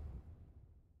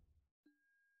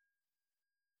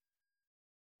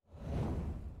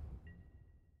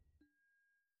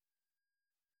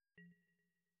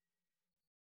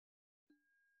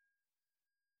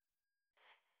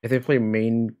 If they play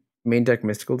main deck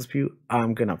Mystical Dispute,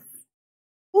 I'm gonna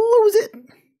lose it.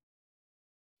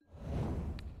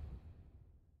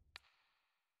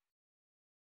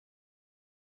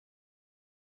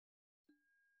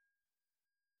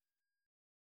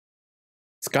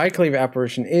 Skyclave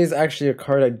Apparition is actually a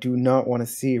card I do not want to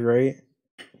see, right?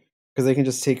 Because they can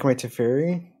just take my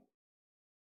Teferi.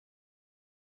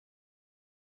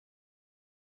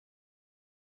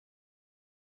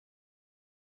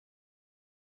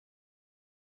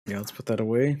 Yeah, let's put that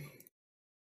away.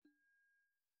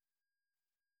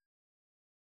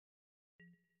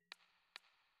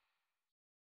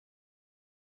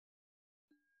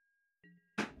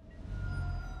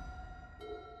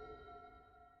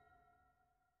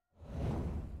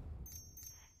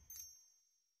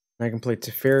 I can play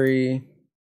Teferi.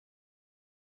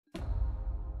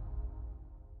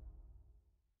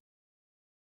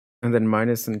 And then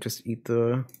minus and just eat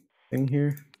the thing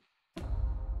here.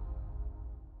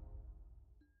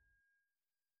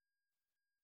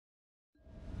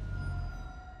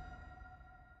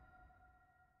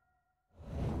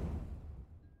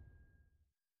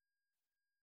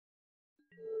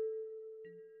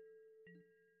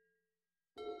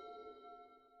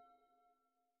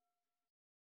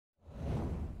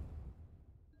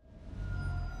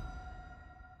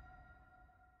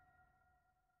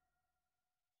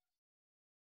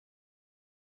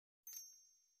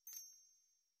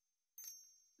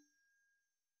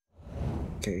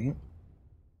 Okay.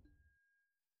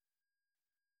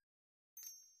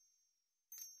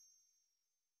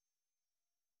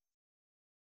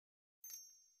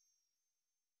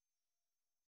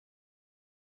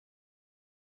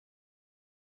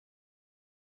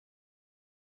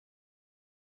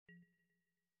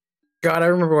 God, I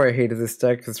remember why I hated this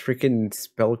deck. It's freaking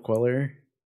Spell Queller.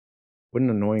 What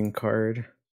an annoying card.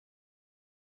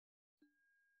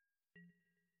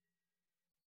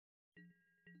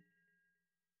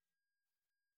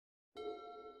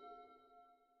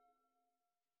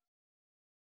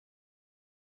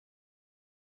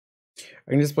 I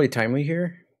can just play Timely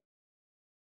here.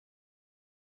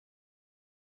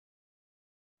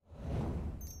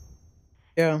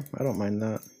 Yeah, I don't mind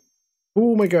that.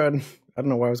 Oh my god. I don't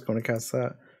know why I was going to cast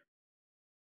that.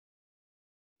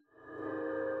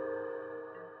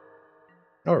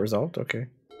 Oh, it resolved? Okay.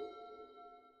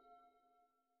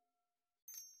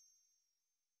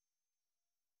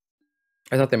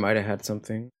 I thought they might have had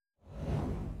something.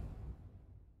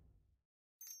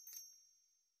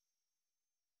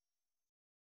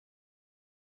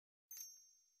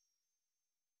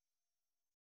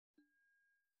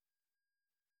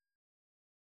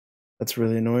 That's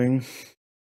really annoying.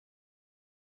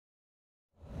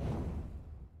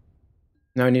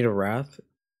 Now I need a Wrath.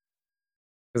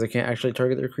 Because I can't actually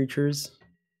target their creatures.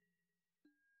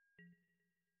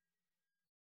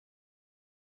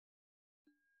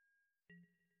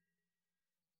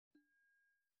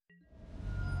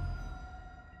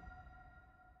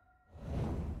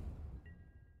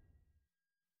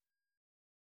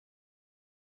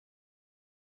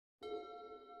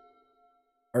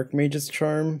 Archmage's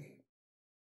Charm.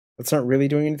 That's not really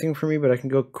doing anything for me, but I can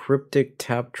go Cryptic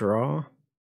Tap Draw.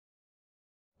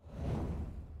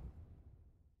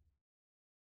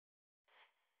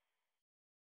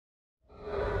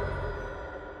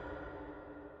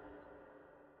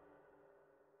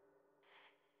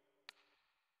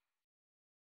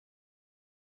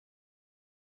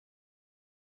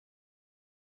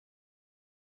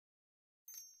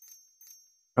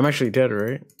 I'm actually dead,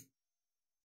 right?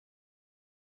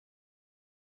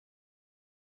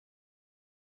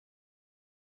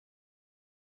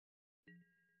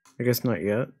 I guess not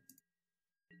yet.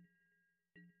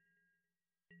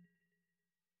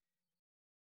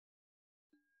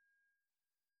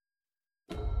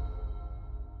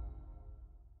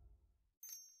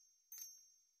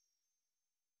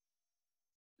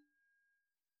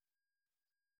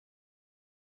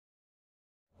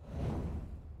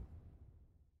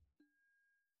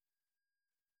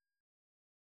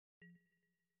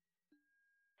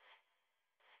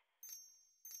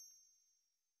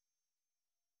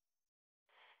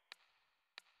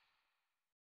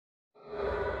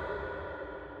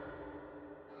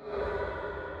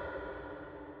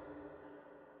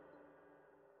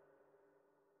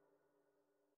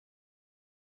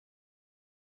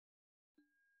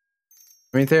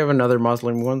 I mean, if they have another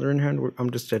Mausoleum Wonder in hand,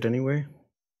 I'm just dead anyway.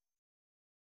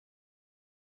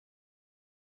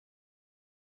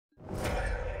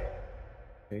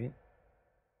 Okay.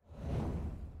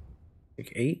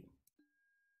 Take 8.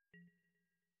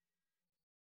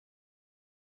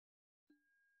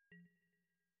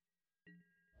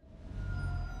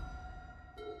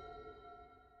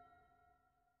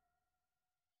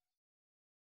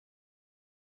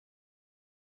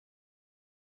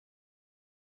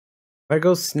 If I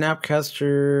go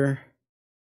Snapcaster,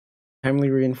 Timely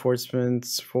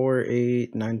Reinforcements, 4,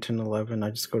 8, 9, 10, 11,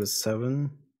 I just go to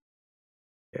 7.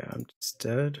 Yeah, I'm just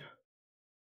dead.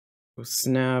 Go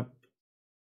Snap.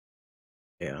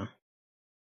 Yeah.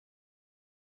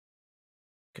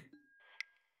 Okay.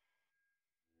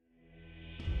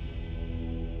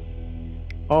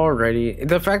 Alrighty.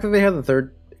 The fact that they had the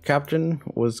third captain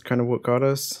was kind of what got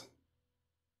us.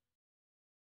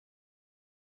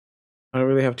 I don't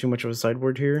really have too much of a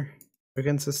sideboard here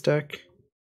against this deck.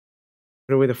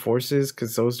 Put away the forces,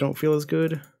 because those don't feel as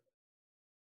good.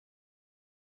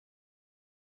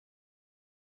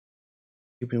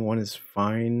 Keeping one is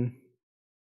fine.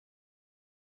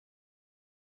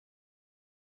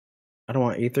 I don't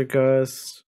want Aether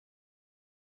Gust.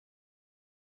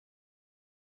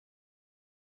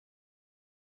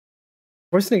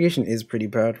 Force Negation is pretty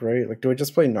bad, right? Like, do I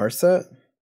just play Narset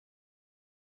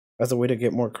as a way to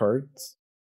get more cards?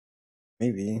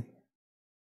 Maybe.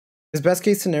 His best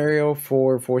case scenario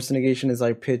for Force Negation is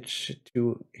I pitch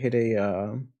to hit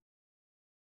a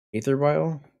Aether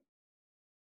Vial.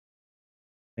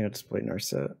 I think I'll just play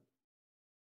Narset.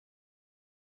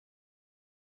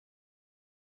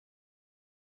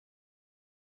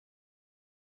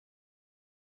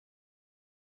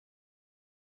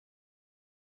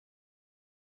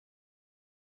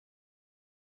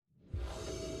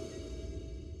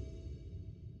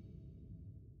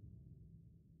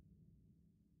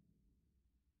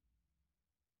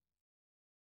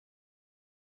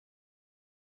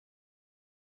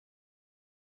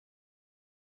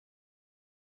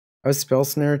 I have Spell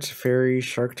Snare, Teferi,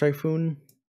 Shark Typhoon.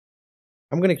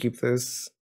 I'm gonna keep this.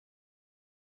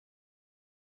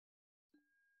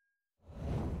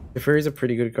 Teferi's a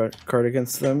pretty good card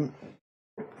against them.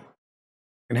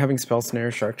 And having Spell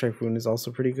Snare, Shark Typhoon is also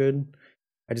pretty good.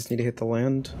 I just need to hit the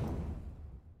land.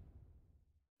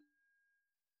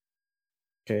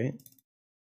 Okay.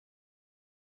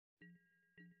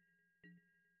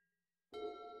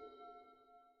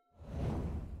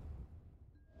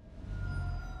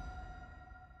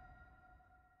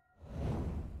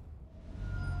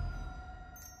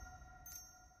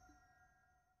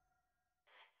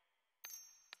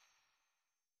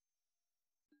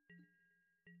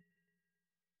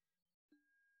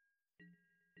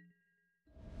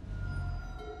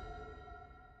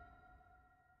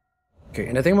 Okay,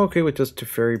 and I think I'm okay with just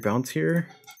Teferi bounce here.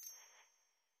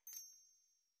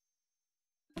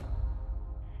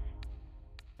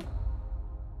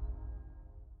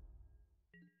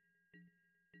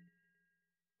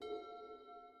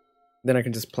 Then I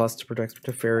can just plus to protect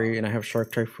Teferi, and I have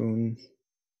Shark Typhoon.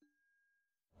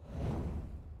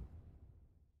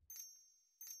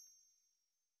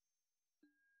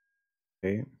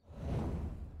 Okay.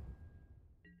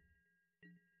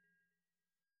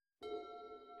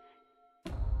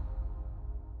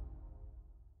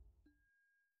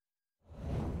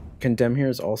 Condemn here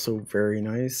is also very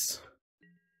nice.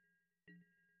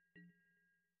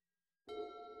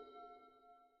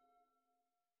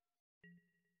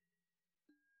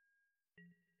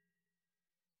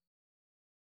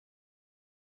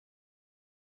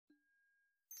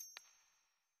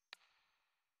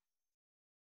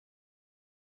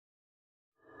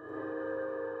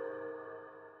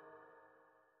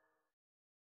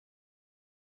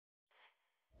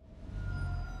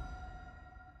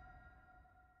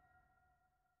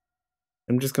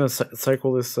 I'm just gonna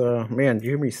cycle this. Man, do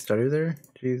you hear me stutter there?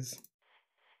 Jeez.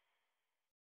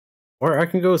 Or I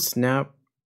can go snap,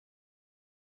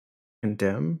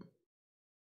 condemn.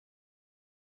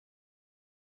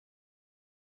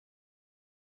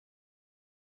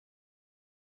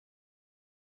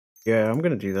 Yeah, I'm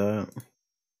gonna do that.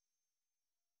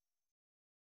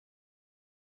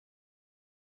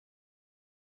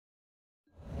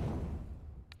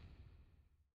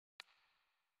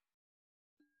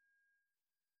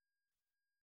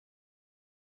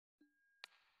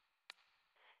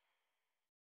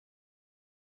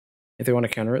 If they want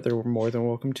to counter it, they're more than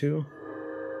welcome to.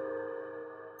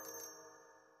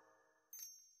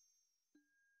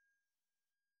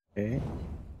 Okay.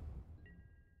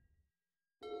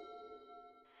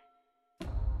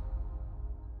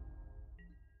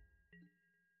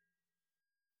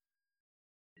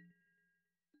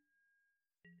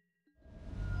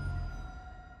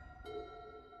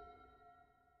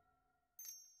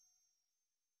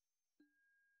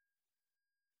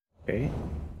 Okay.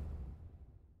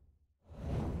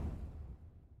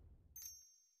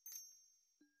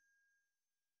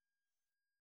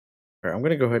 Alright, I'm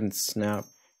gonna go ahead and snap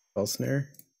Spell Snare.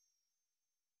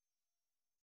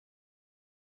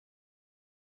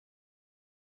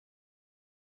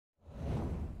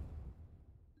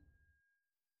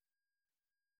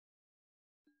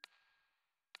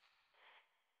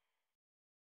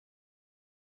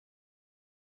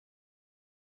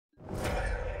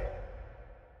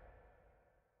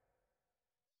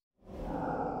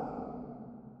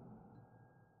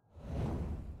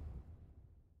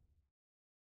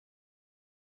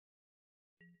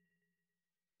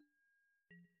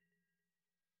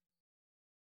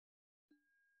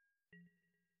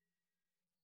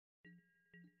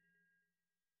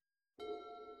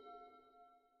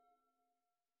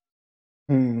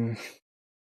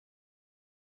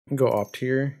 Go opt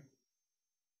here.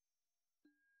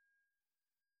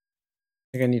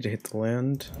 I think I need to hit the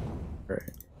land. Alright.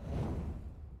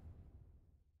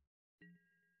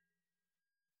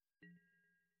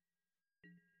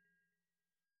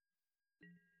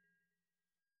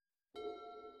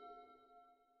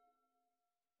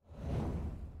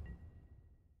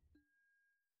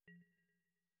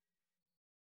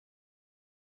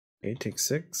 Okay, take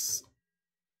 6.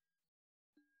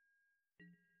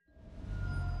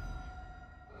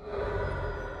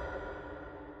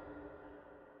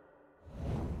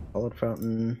 Solid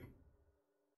Fountain.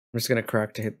 I'm just gonna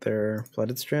crack to hit their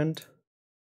Flooded Strand.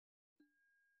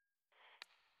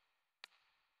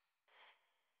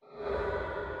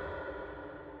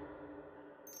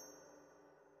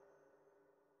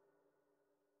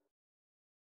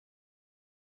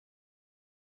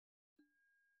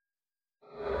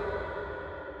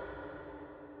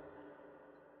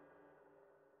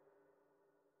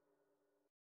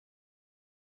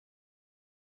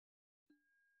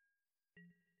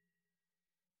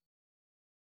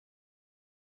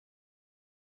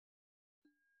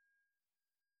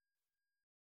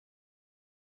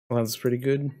 Well, that's pretty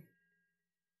good.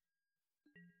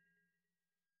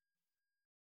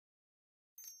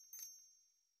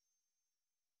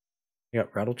 You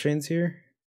got rattle chains here.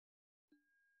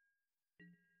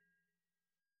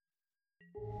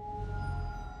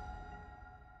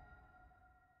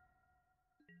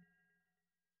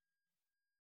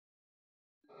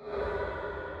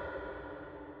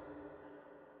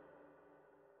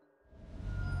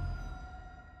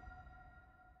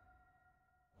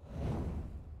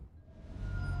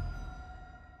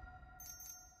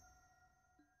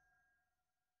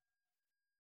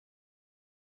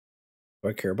 Do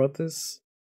I care about this?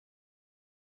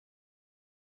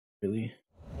 Really?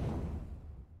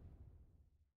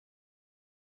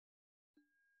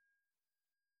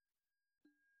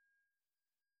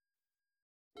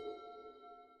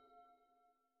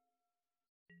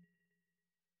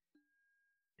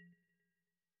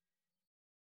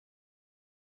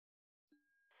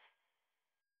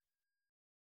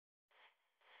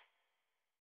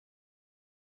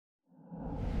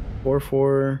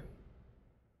 Four.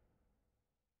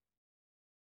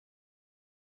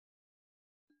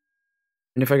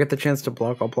 And if I get the chance to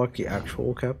block, I'll block the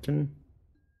actual captain.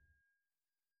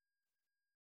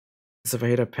 Because if I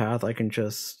hit a path, I can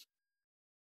just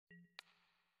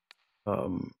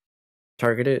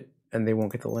target it and they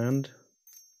won't get the land.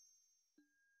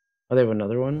 Oh, they have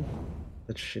another one?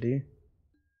 That's shitty.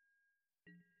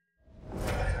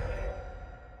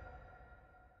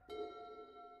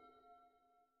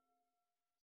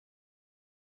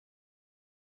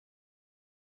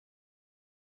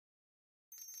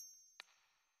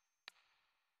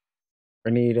 I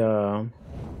need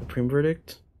Supreme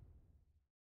Verdict.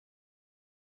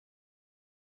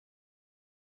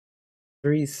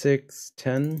 3, 6,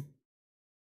 10.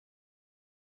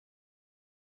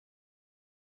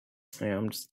 Yeah, I'm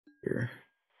just here.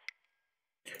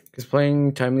 Because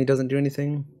playing Timely doesn't do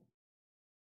anything.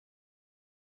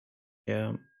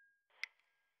 Yeah.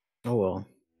 Oh well.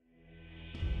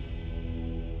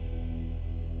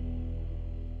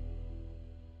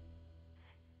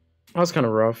 That was kind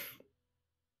of rough.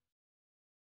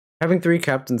 Having 3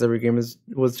 captains every game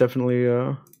was definitely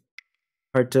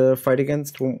hard to fight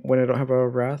against when I don't have a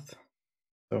Wrath.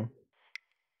 So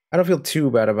I don't feel too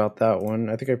bad about that one.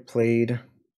 I think I played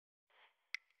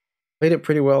it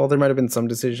pretty well. There might have been some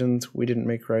decisions we didn't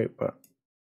make right, but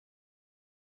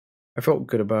I felt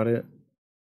good about it.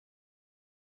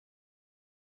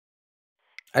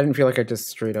 I didn't feel like I just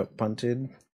straight up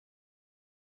punted.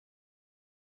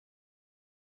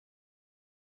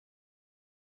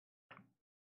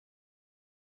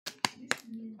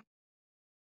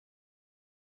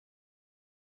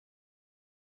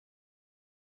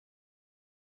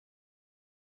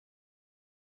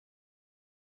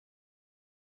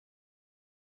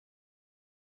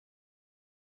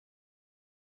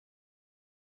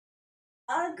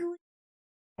 Ugly.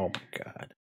 Oh my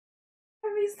god.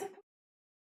 We're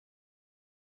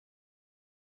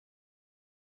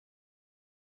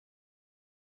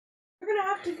gonna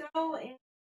have to go and.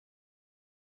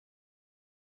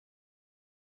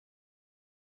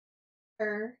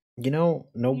 You know,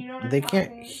 nope. You know what I'm They can't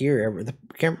talking. hear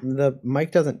the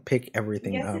mic doesn't pick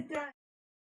everything Yes, up. it does.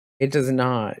 It does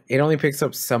not. It only picks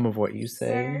up some of what you say.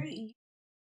 Sir,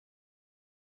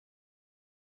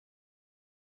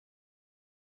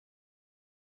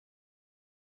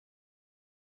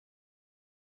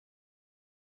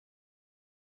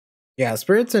 Yeah,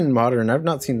 Spirits in Modern. I've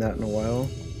not seen that in a while.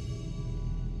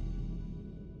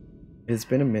 It's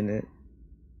been a minute.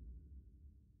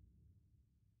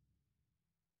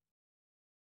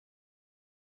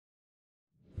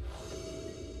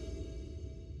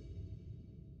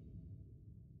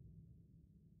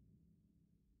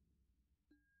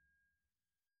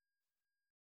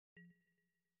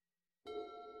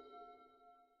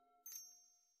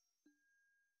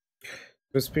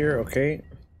 Spear, okay.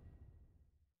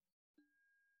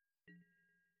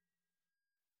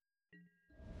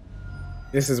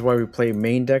 This is why we play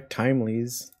main deck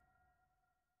Timelies.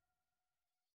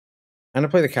 I'm gonna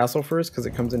play the castle first because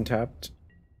it comes in tapped.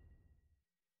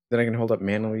 Then I can hold up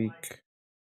Mana Leak.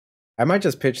 I might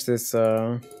just pitch this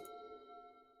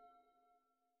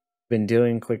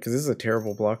Vendilion Click because this is a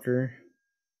terrible blocker.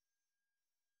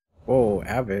 Whoa,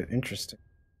 Abbott, interesting.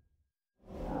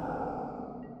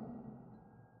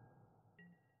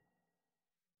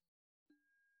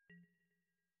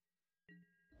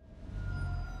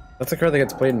 That's a card that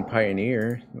gets played in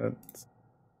Pioneer. That's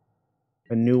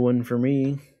a new one for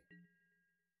me.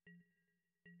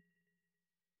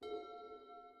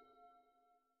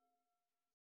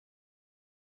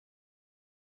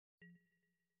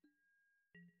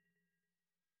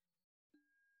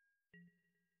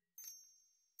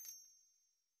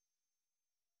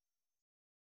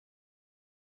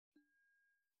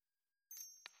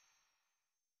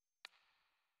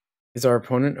 Is our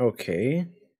opponent okay?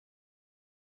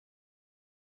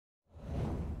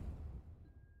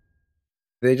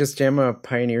 They just jam a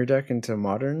Pioneer deck into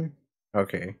Modern?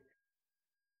 Okay.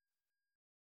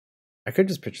 I could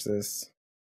just pitch this.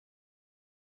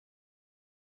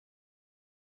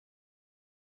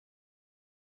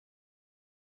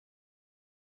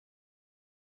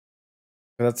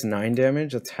 That's 9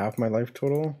 damage. That's half my life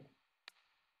total.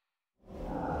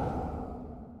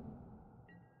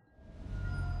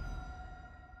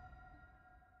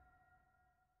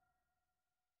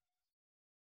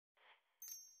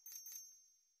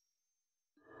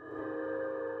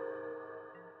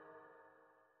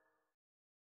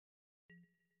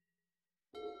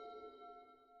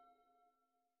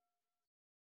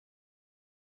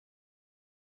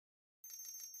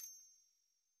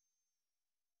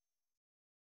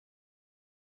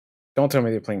 Don't tell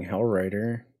me they're playing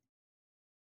Hellrider.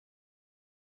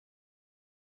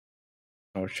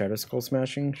 Oh, Shadow Skull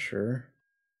Smashing? Sure.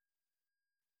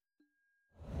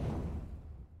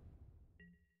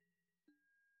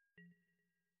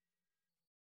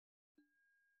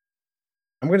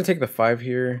 I'm gonna take the 5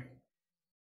 here.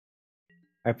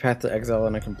 I have Path to Exile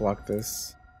and I can block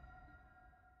this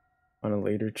on a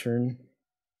later turn.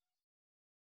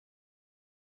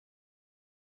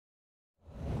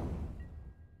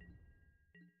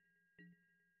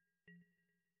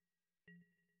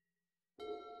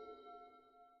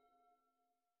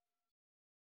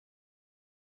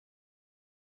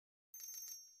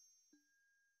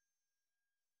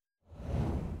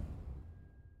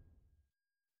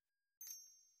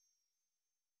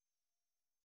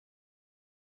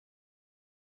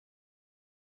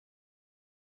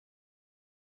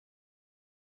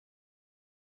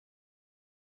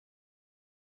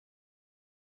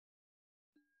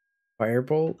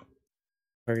 Firebolt,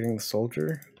 targeting the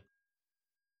soldier.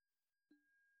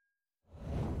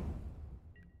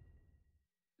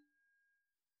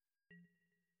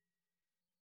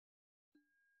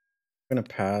 I'm gonna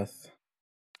Path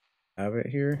Habit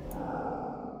here.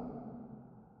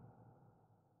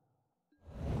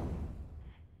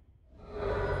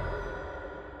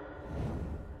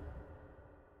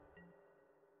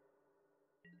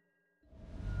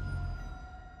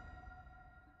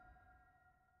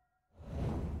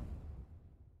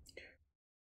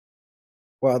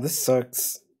 Wow, this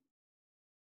sucks.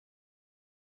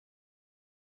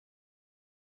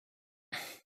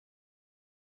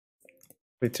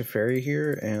 Play Teferi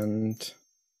here, and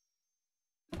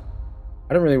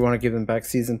I don't really want to give them back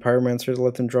Seasoned Pyromancer to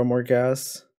let them draw more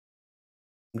gas.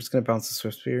 I'm just gonna bounce the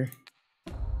Swift Spear.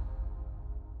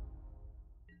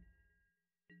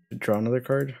 Draw another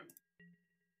card.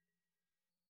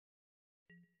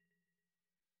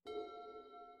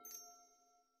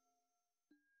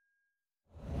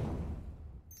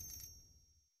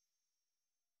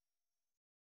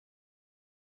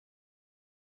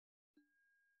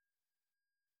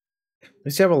 At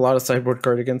least you have a lot of sideboard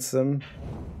card against them.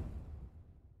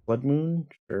 Blood Moon,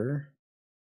 sure.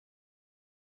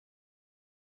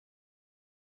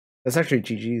 That's actually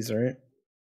GG's, right?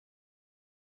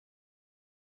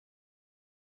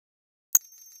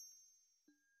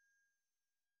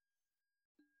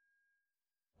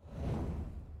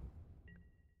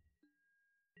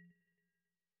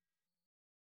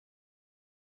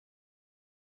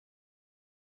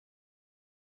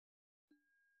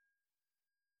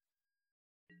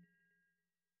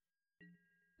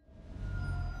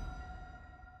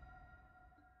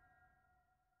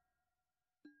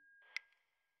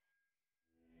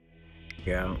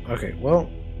 Yeah, okay, well,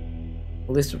 at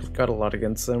least we've got a lot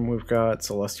against them. We've got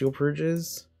Celestial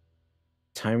Purges,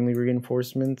 Timely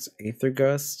Reinforcements, Aether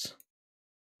Gust.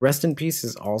 Rest in Peace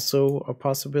is also a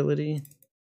possibility.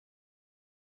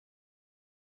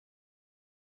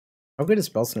 How good is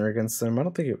Spell Snare against them? I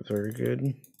don't think it was very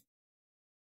good.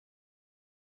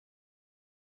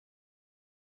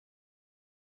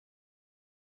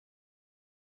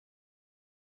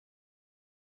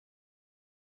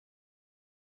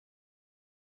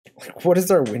 Like, what is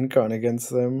our win con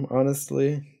against them,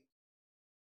 honestly?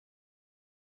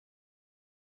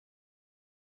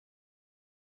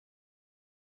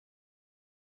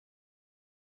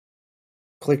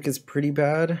 Click is pretty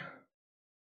bad.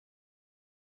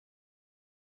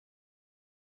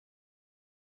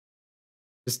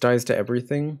 Just dies to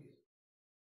everything.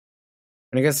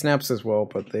 And I guess snaps as well,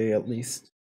 but they at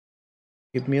least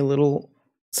give me a little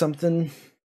something.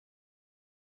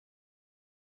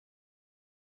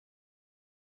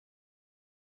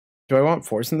 Do I want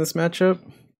Force in this matchup?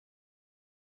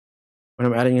 When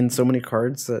I'm adding in so many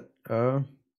cards that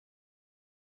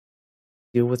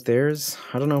deal with theirs?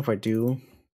 I don't know if I do.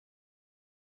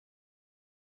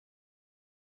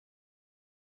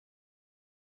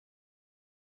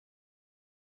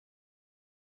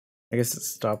 I guess it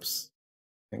stops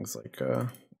things like oh,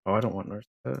 I don't want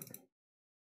Narset.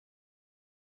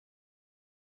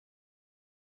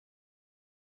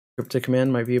 Cryptic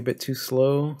Command might be a bit too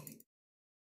slow.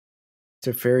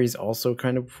 Tue-Thur's also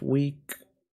kind of weak.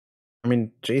 I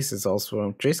mean, Jace is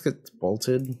also... Jace gets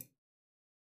bolted.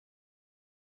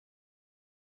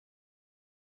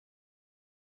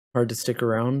 Hard to stick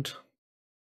around.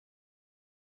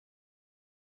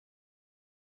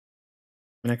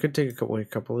 And I could take a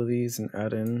couple of these and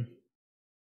add in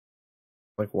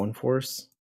like one force.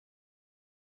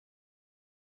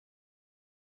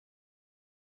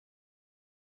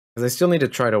 Because I still need to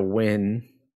try to win.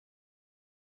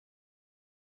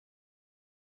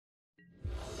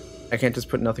 I can't just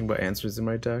put nothing but answers in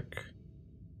my deck.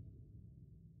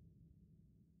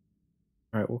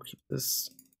 Alright, we'll keep this.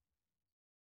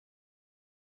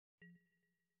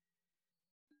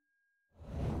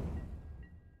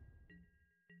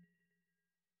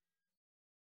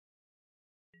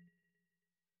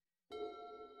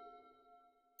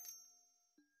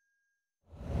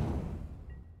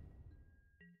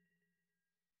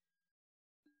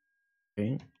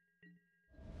 Okay.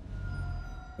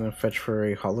 I'm gonna fetch for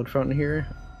a Hollowed Fountain here.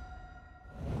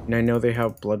 And I know they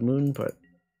have Blood Moon, but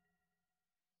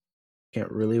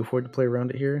can't really afford to play around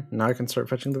it here. Now I can start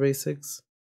fetching the basics.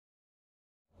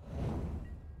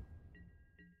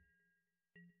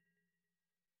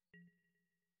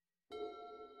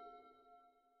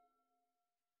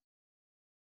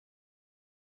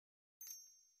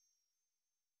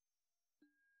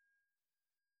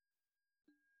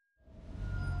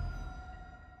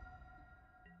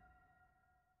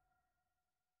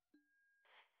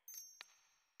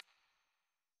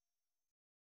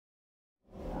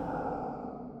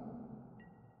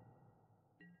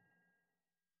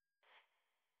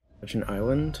 Fetch an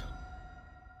island.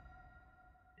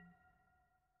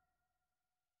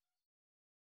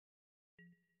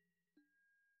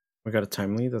 We got a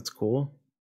timely, that's cool.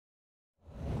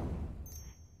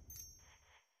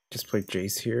 Just play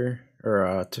Jace here, or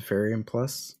Teferium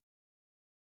plus.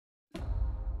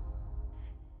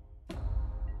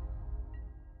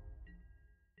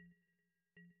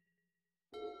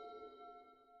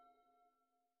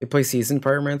 They play Seasoned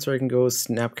Pyromancer, I can go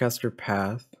Snapcaster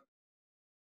Path.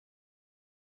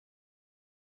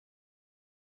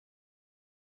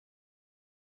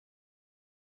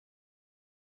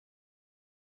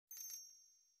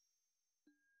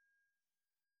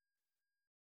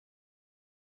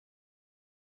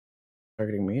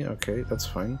 Targeting me? Okay, that's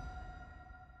fine.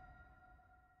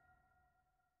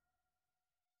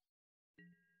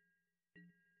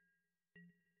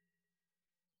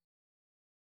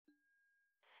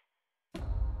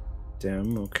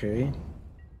 Damn, okay.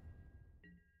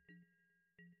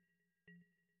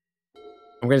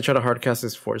 I'm gonna try to hardcast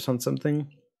this force on something.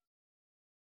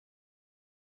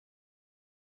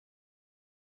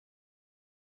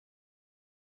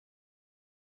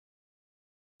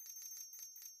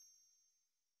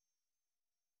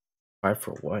 Five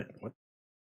for what? What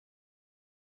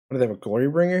do they have, a Glory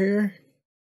Bringer here?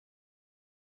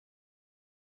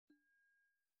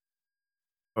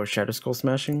 Oh, Shadow Skull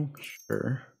Smashing?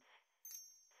 Sure.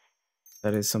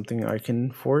 That is something I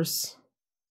can force.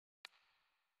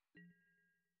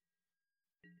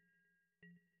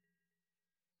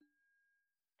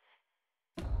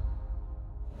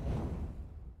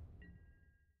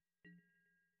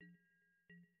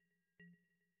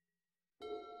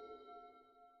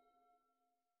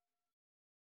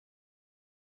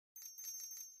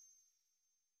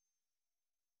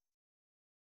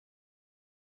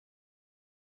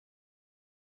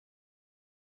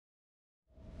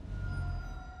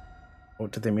 What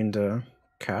did they mean to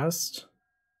cast?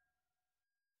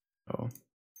 Oh.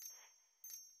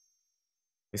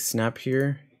 They snap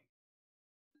here.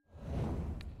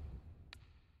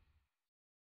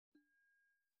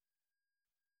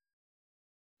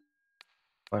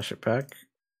 Flash it back.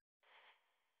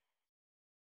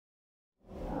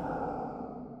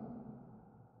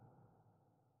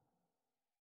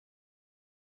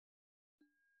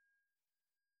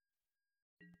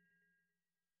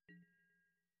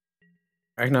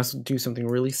 I can also do something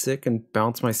really sick and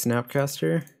bounce my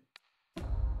Snapcaster.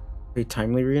 Play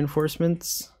Timely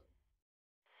Reinforcements.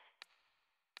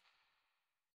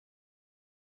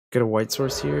 Get a white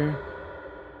source here.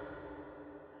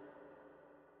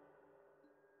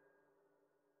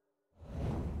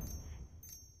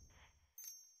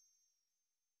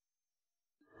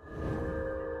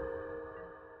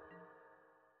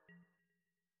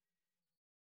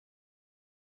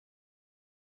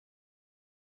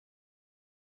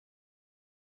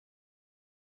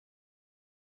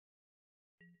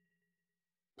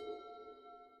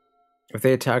 If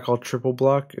they attack, I'll triple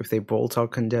block. If they bolt, I'll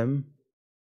condemn.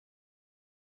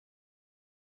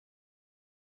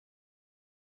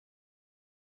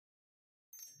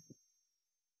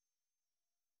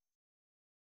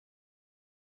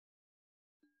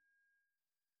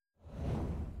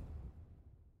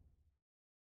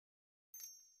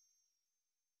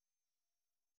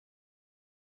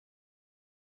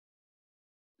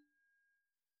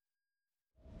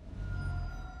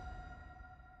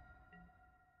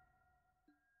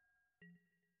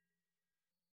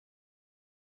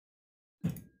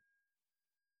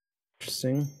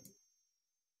 Interesting.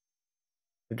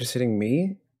 They're just hitting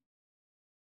me?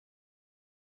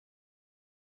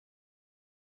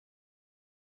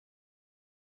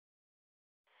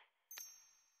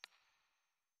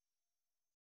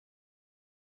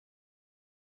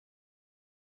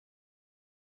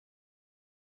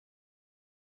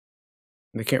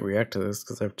 They can't react to this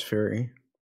because I have Teferi.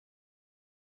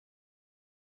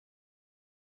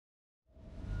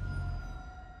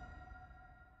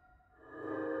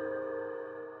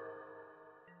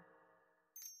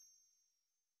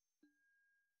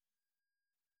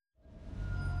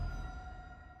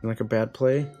 Like a bad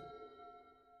play.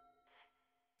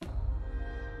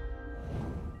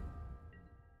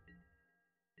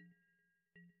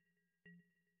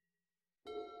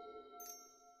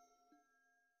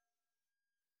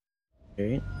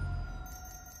 Okay.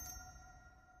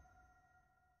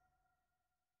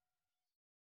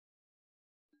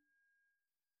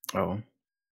 Oh,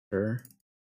 sure.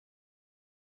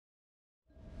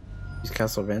 Use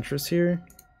Castle of Ventress here.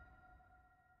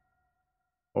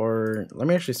 Or let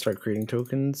me actually start creating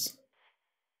tokens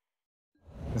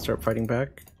and start fighting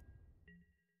back.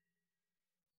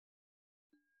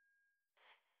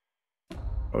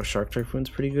 Oh, Shark Typhoon's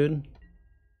pretty good.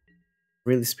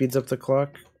 Really speeds up the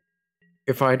clock.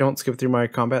 If I don't skip through my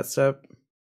combat step.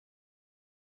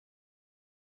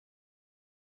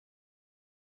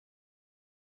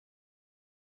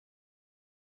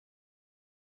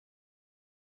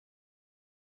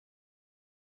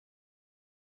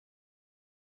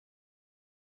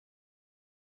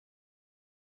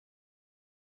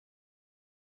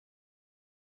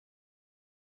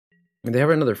 And they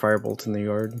have another Firebolt in the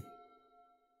yard. So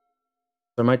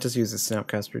I might just use the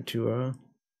Snapcaster to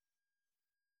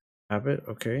have it.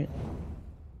 Okay.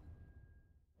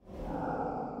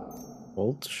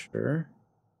 Bolt, sure.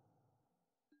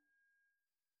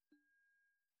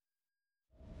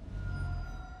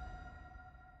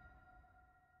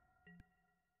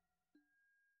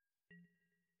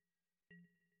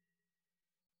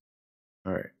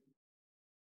 Alright.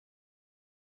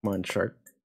 Come on, Shark.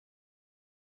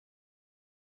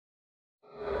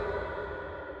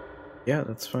 Yeah,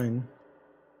 that's fine.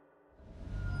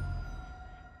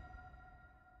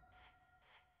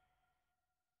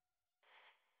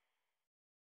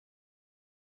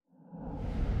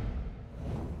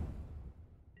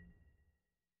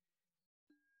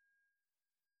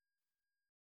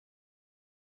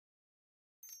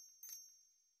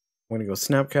 I'm gonna go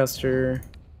Snapcaster.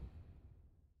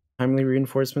 Timely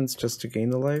reinforcements just to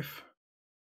gain the life.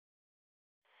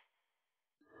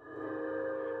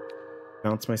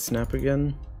 Bounce my snap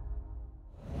again.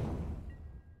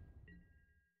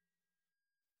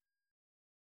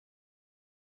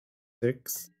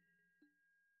 Six.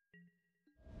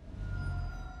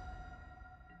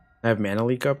 I have Mana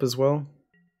Leak up as well.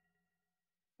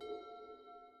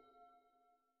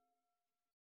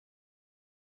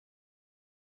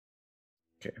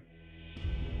 Okay.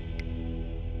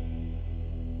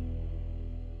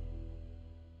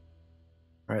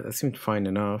 Alright, that seemed fine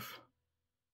enough.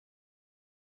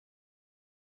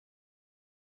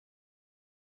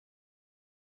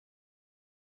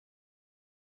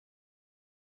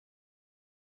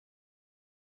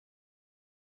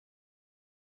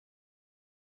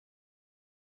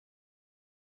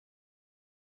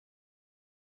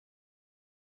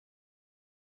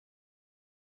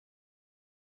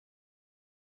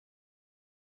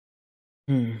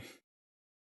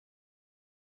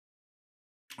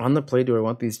 On the play, do I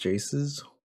want these Jaces?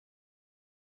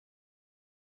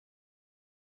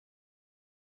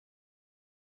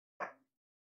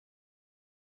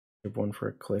 Give one for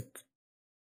a click.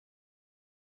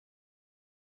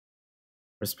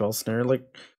 Or Spell Snare.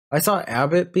 Like, I saw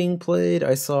Abbott being played.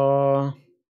 I saw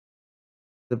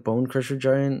the Bone Crusher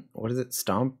Giant. What is it?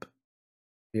 Stomp?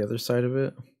 The other side of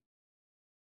it.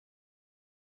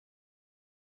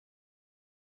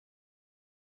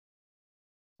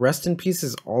 Rest in Peace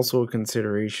is also a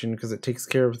consideration because it takes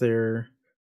care of their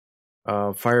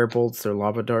fire bolts, their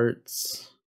lava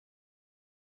darts,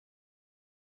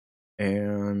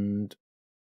 and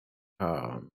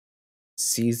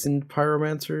seasoned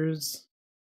pyromancers.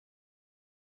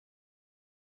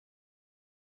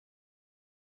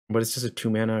 But it's just a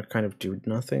 2-mana kind of do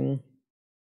nothing.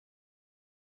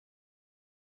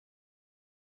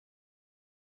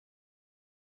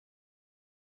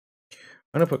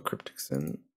 I'm gonna put Cryptics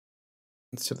in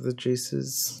instead of the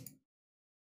Jaces.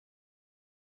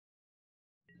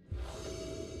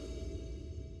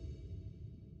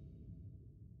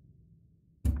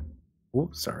 Oh,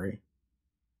 sorry.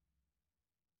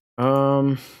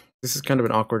 This is kind of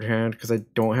an awkward hand because I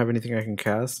don't have anything I can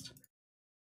cast.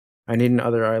 I need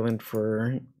another island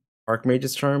for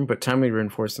Archmage's Charm, but Timely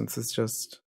Reinforcements is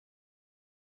just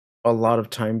a lot of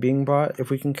time being bought if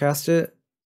we can cast it.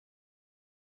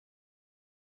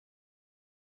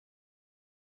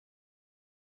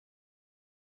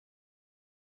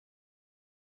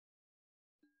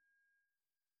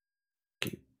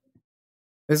 Keep.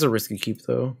 This is a risky keep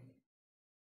though.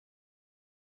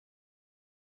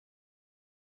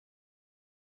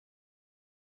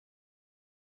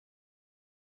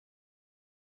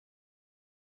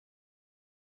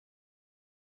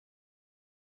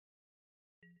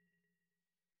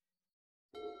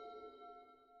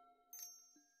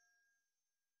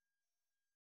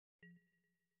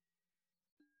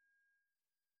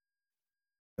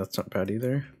 That's not bad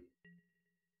either.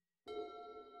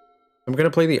 I'm gonna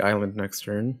play the island next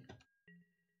turn.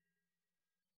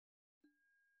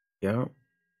 Yeah.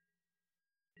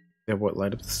 They have what,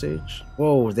 light up the stage?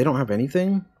 Whoa, they don't have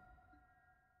anything?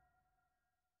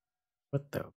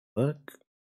 What the fuck?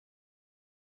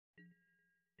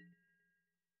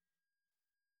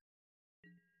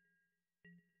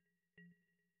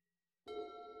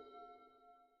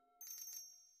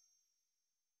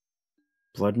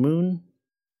 Blood Moon?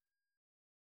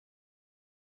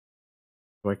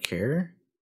 Do I care?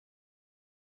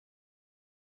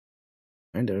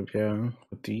 Kind of, yeah.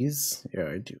 With these? Yeah,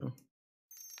 I do.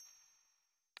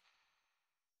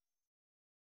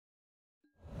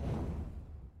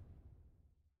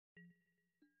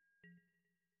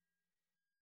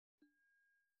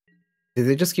 Did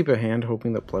they just keep a hand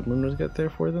hoping that Blood Moon would get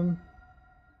there for them?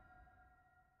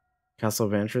 Castle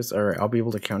of Vantress? Alright, I'll be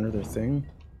able to counter their thing.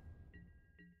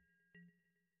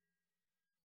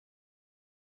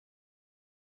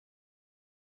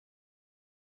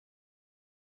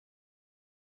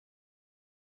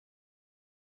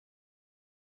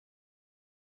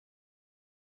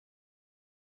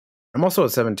 I'm also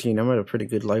at 17. I'm at a pretty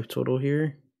good life total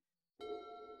here.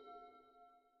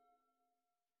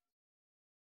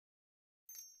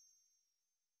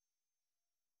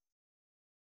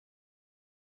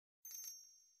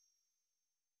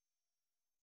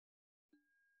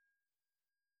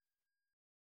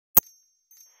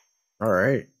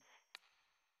 Alright.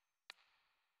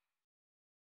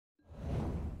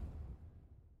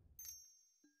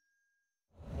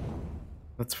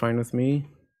 That's fine with me.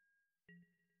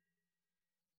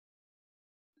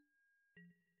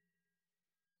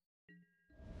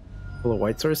 Pull a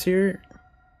white source here.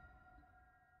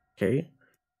 Okay.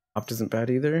 Opt isn't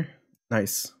bad either.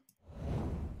 Nice.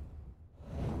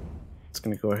 Just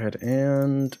gonna go ahead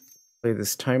and play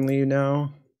this Timely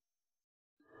now.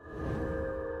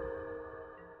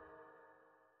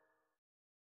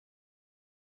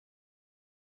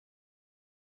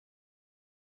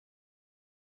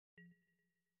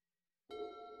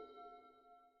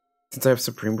 Since I have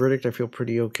Supreme Verdict, I feel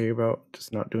pretty okay about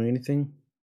just not doing anything.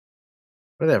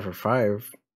 What do they have for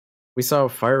 5? We saw a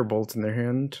Firebolt in their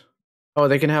hand. Oh,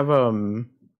 they can have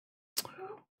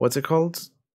what's it called?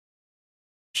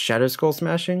 Shadow Skull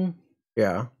Smashing?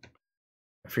 Yeah.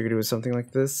 I figured it was something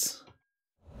like this.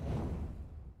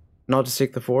 And I'll just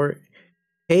take the 4.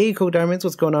 Hey, Coke Diamonds,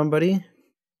 what's going on, buddy?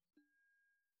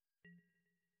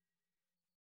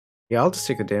 Yeah, I'll just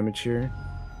take the damage here.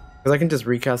 Because I can just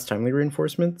recast Timely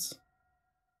Reinforcements.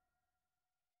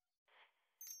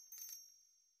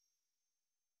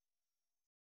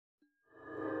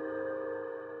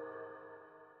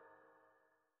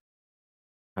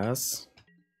 Pass.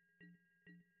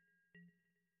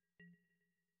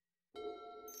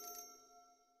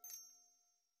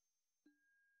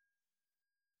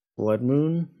 Blood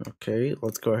Moon. Okay,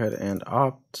 let's go ahead and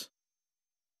opt.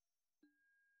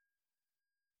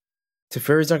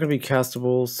 Teferi's not going to be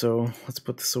castable, so let's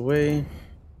put this away.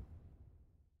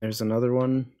 There's another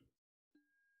one.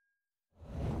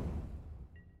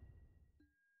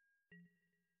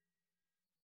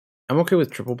 I'm okay with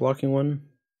triple blocking one.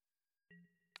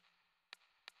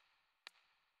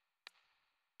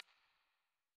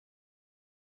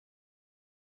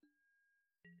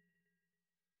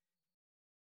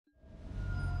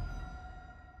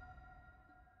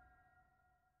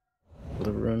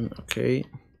 Deliver Run. again. Okay.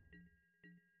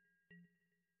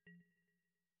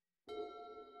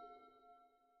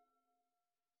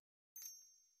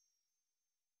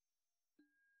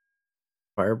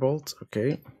 Firebolt.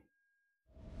 Okay.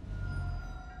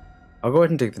 I'll go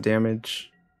ahead and take the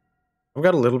damage. I've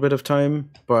got a little bit of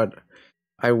time, but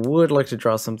I would like to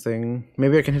draw something.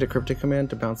 Maybe I can hit a cryptic command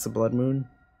to bounce the Blood Moon.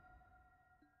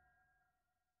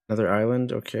 Another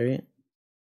island. Okay.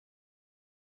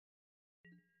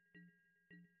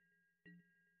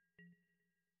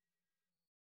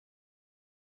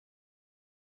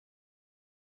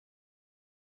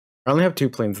 I only have 2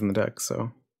 planes in the deck,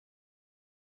 so.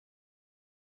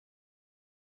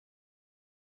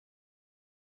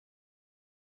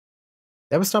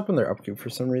 They have a stop on their upkeep for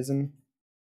some reason.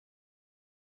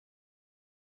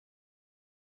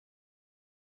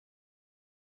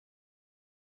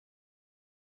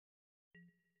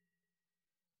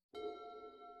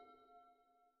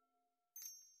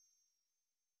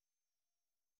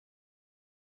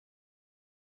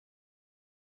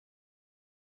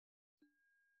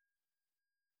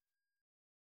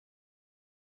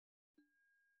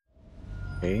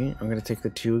 Okay, I'm gonna take the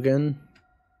 2 again.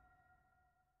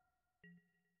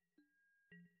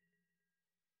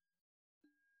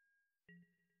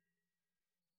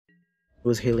 It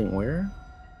was healing where?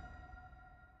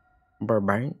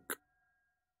 Barbank.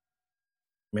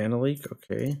 Mana leak,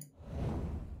 okay.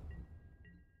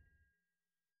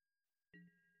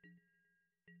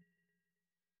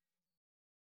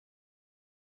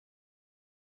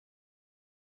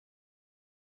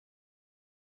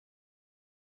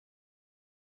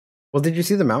 Well, did you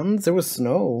see the mountains? There was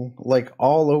snow, like,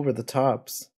 all over the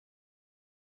tops.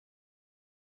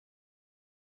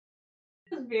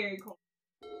 It was very cold.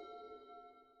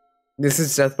 This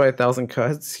is death by 1,000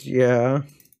 cuts? Yeah.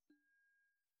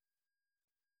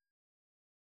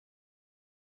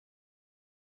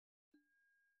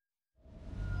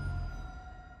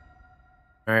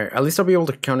 Alright, at least I'll be able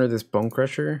to counter this Bone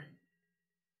Crusher.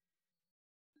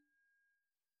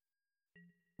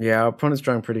 Yeah, opponent's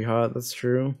drawing pretty hot, that's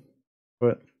true.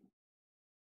 But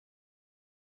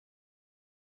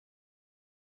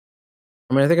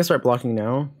I mean, I think I start blocking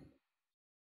now.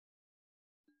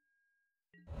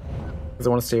 Because I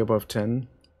want to stay above 10.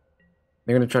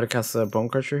 They're going to try to cast a Bone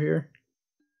Crusher here.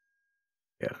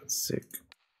 Yeah, sick.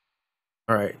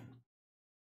 Alright.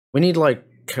 We need, like,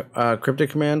 Cryptic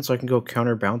Command so I can go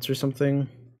counter Bounce or something.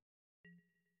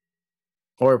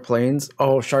 Or Planes.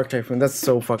 Oh, Shark Typhoon. That's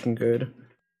so fucking good.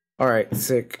 Alright,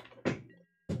 sick.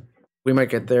 We might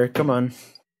get there. Come on.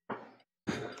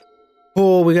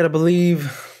 Oh, we gotta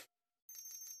believe.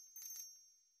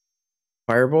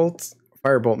 Firebolt?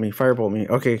 Firebolt me, firebolt me.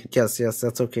 Okay, yes,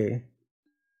 that's okay.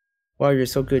 Wow, you're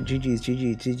so good. GG's,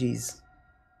 GG's, GG's.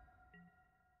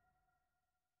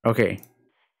 Okay.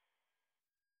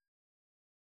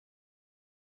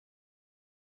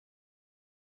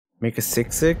 Make a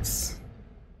 6/6.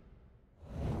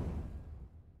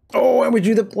 Oh, and we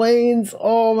drew the planes.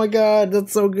 Oh my god,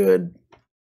 that's so good.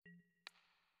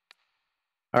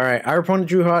 Alright, our opponent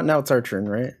drew hot, now it's our turn,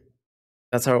 right?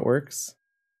 That's how it works.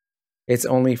 It's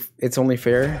only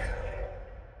fair.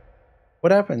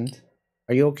 What happened?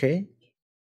 Are you okay?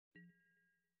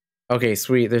 Okay,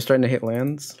 sweet. They're starting to hit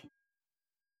lands.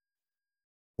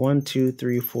 1, 2,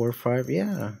 3, 4, 5.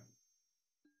 Yeah.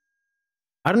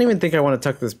 I don't even think I want to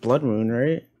tuck this Blood Moon,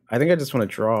 right? I think I just want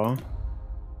to draw.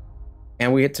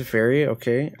 And we hit Teferi,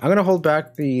 okay. I'm gonna hold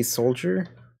back the Soldier.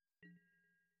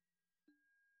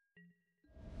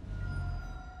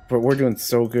 But we're doing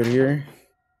so good here.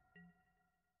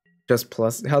 Just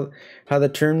plus how the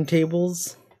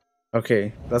turntables?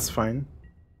 Okay, that's fine.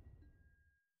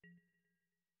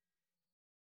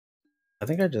 I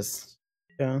think I just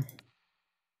yeah.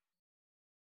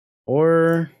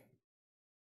 Or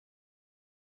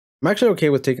I'm actually okay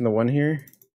with taking the 1 here.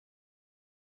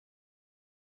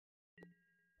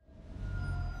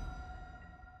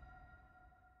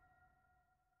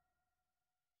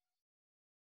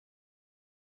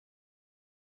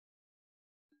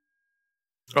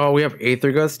 Oh, we have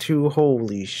Aether Gust too.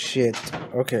 Holy shit.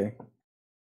 Okay.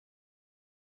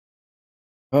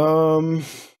 So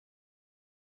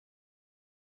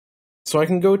I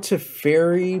can go to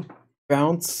Fairy,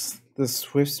 bounce the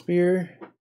Swift Spear,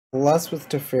 plus with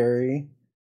Teferi.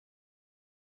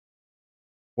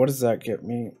 What does that get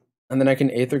me? And then I can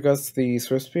Aether Gust the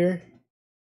Swift Spear.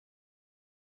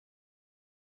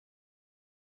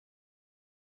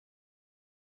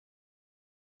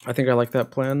 I think I like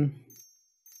that plan.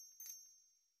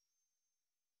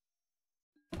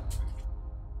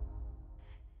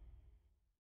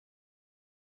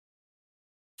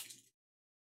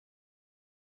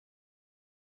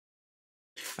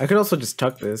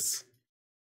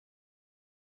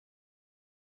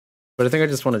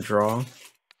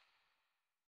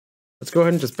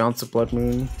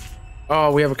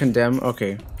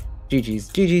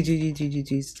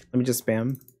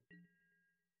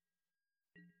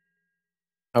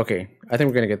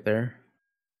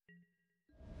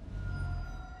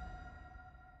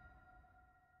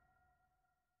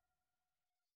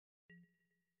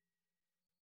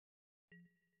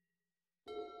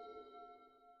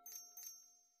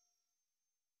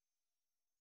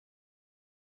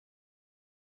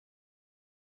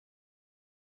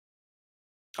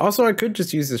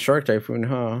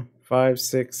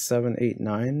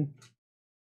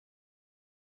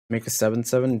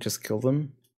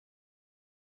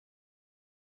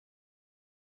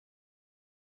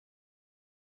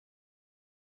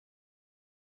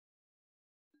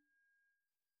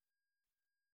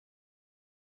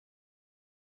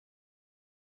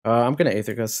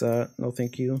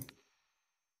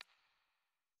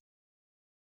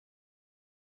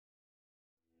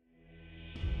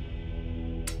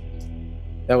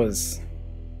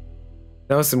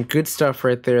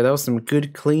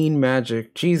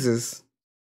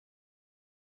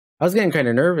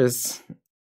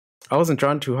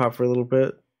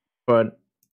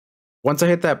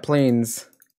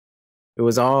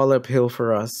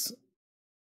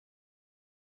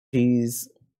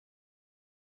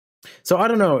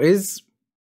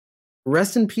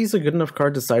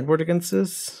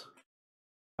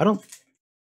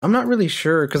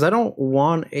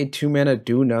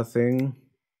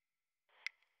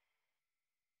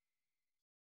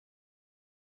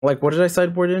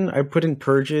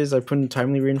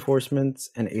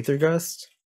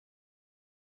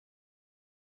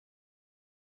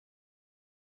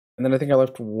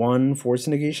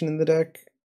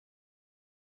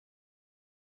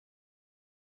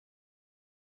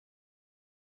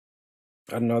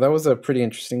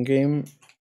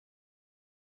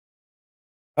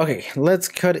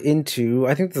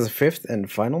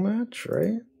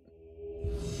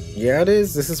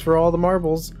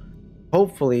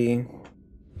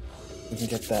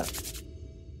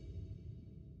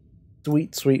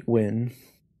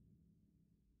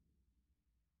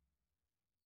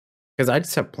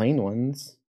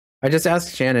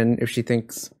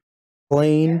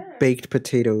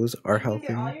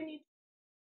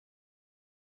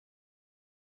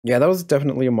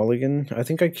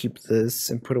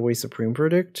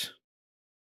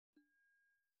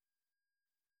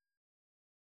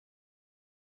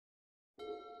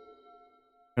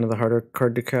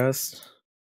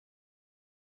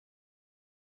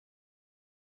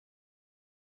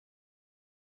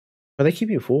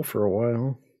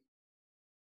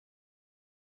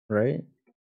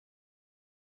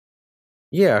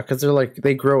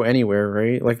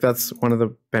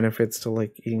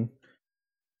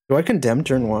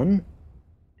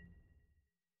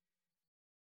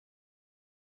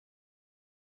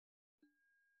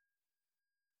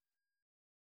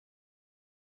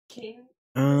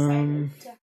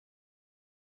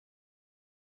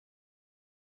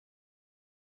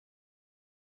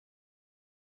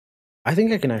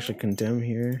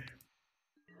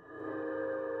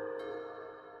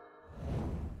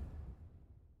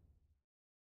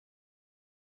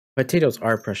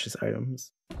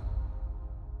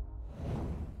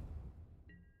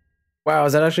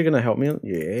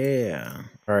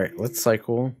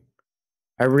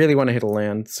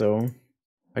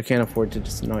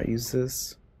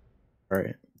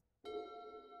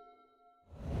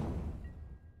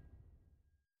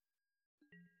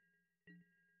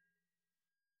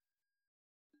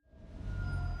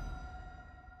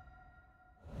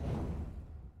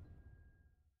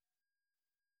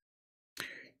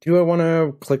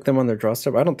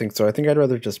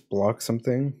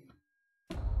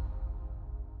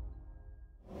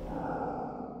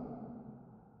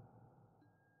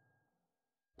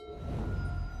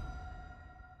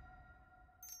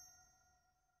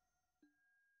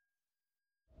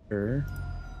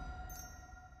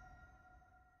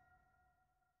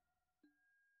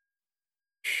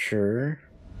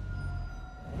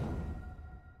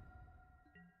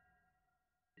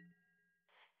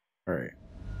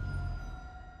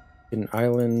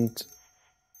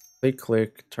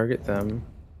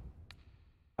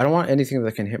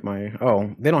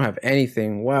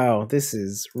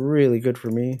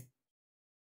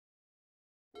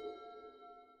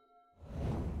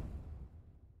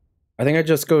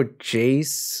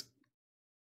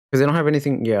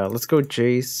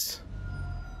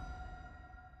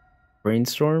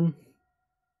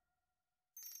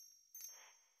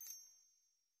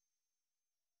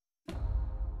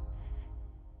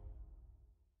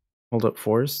 Hold up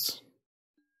force.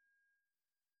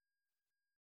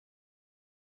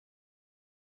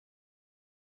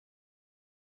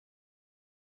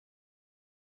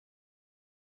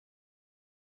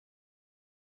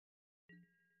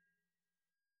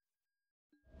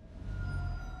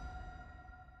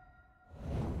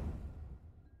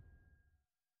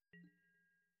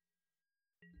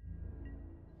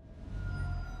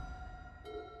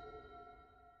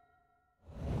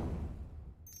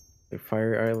 The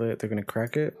fire eyelet, they're gonna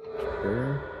crack it.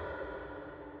 Sure.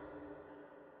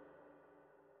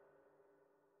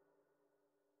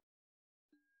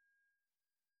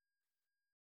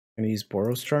 Gonna use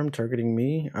Boros Charm targeting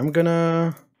me. I'm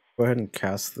gonna go ahead and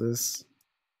cast this.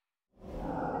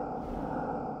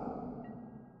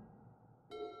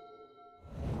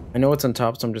 I know it's on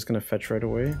top, so I'm just gonna fetch right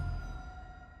away.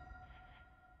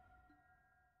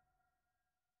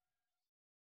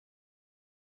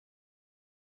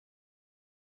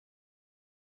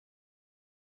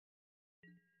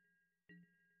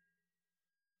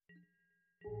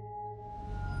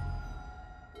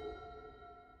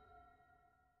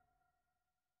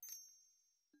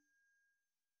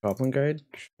 Goblin Guide,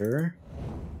 sure.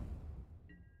 I'm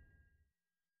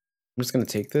just gonna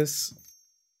take this.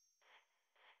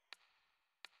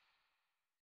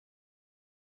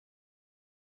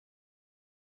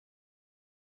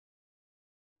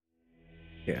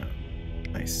 Yeah,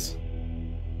 nice.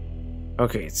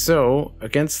 Okay, so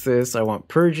against this, I want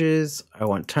purges, I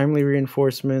want timely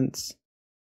reinforcements,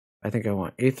 I think I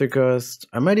want Aether Gust,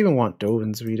 I might even want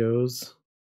Dovin's Vetoes.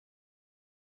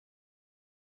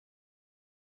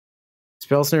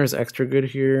 Spell Snare is extra good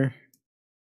here.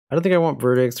 I don't think I want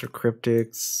Verdicts or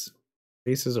Cryptics.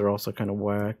 Faces are also kind of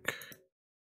whack.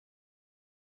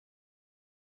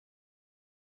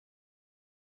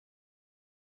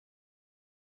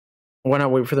 Why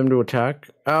not wait for them to attack?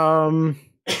 I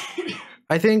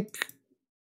think...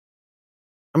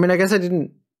 I mean, I guess I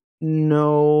didn't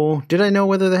know... Did I know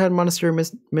whether they had Monastery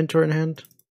Mentor in hand?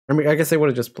 I mean, I guess they would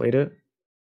have just played it.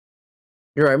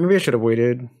 You're right, maybe I should have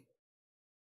waited.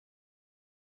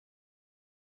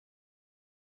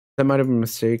 That might have been a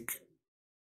mistake.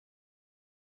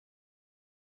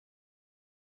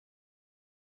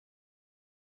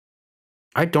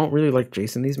 I don't really like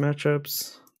Jace in these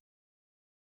matchups.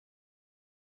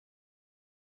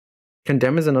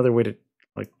 Condemn is another way to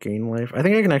like gain life. I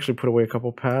think I can actually put away a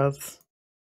couple paths.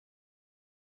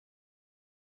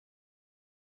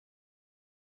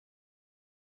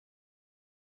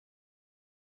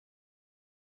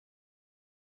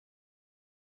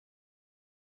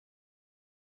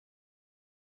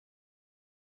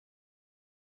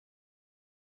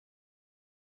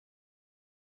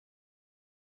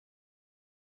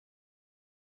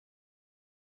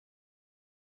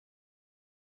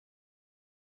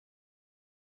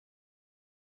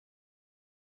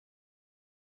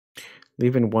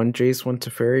 Leaving one Jace, one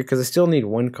Teferi, because I still need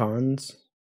one cons.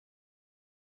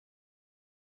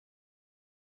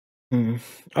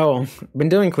 Oh,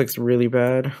 Bendillion Click's really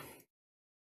bad.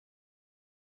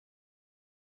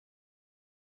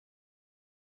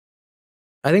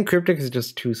 I think Cryptic is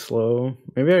just too slow.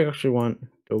 Maybe I actually want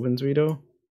Dovin's Veto.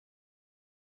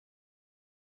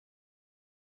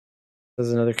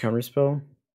 There's another counterspell.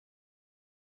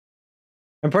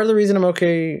 And part of the reason I'm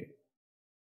okay...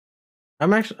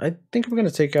 I think I'm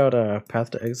gonna take out Path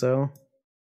to Exile.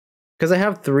 Because I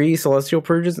have 3 Celestial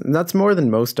Purges, and that's more than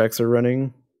most decks are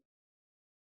running.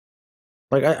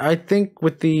 Like, I think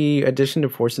with the addition to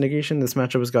Force Negation, this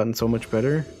matchup has gotten so much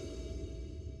better.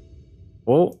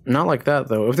 Well, not like that,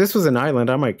 though. If this was an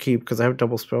island, I might keep, because I have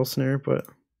double Spell Snare, but...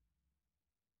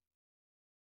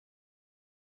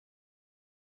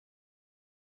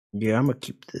 Yeah, I'm gonna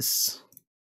keep this.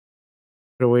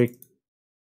 Put away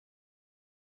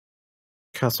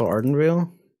Castle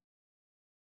Ardenvale.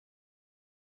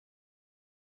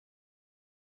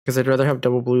 Because I'd rather have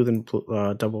double blue than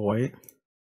double white.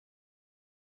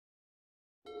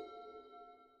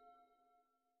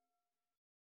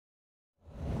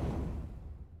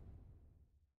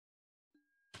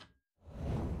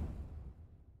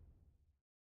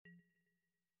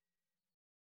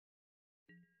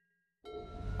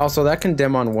 Also, that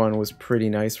Condemn on 1 was pretty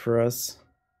nice for us.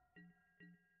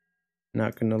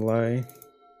 Not gonna lie.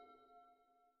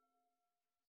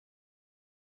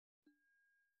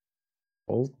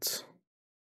 Bolt.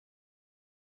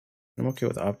 I'm okay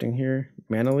with opting here.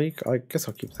 Mana Leak? I guess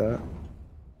I'll keep that.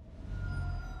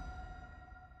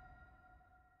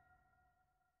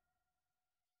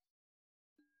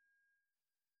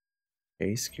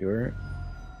 Okay, Skewer.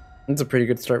 That's a pretty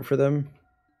good start for them.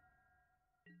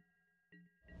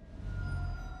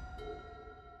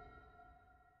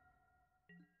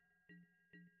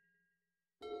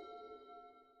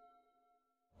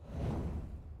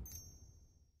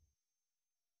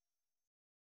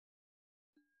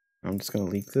 I'm just gonna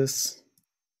leak this.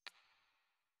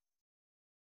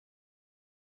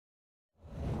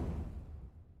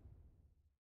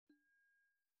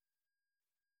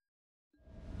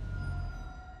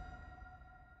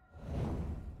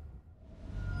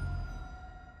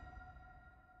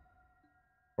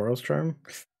 Oral's Charm?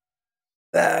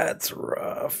 That's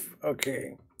rough.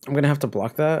 Okay. I'm gonna have to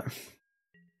block that.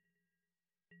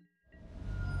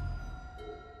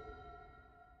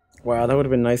 Wow, that would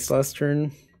have been nice last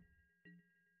turn.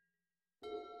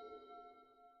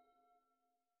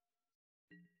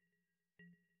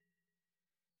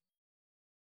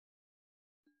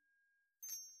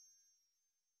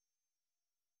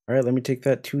 Alright, let me take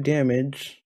that 2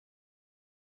 damage.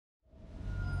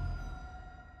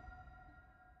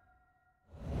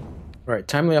 Alright,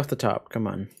 timely off the top. Come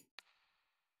on.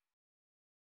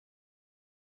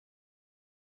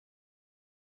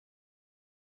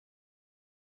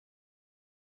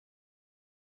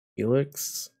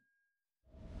 Helix.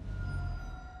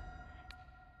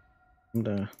 I'm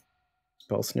gonna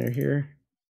spell snare here.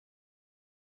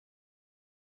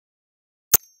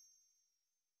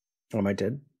 Oh, am I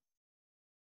dead?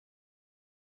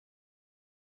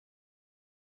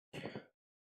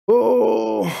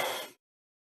 Oh!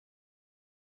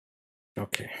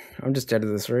 Okay, I'm just dead to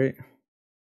this, right?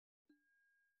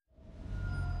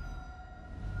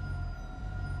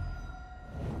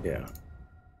 Yeah.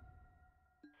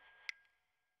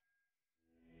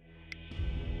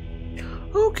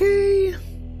 Okay,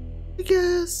 I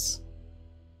guess.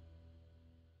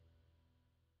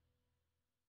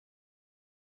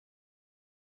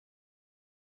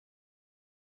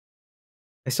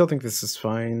 I still think this is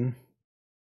fine.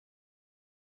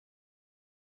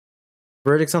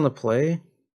 Verdict's on the play?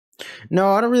 No,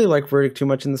 I don't really like Verdict too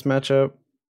much in this matchup.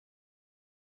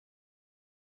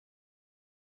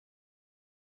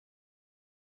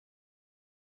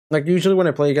 Like, usually when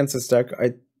I play against this deck,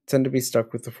 I tend to be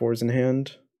stuck with the 4s in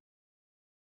hand.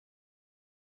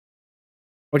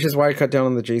 Which is why I cut down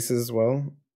on the Jaces as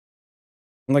well.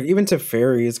 And like, even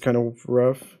Tue-Thur is kind of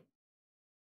rough.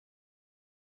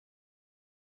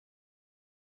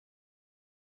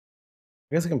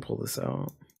 I guess I can pull this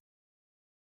out.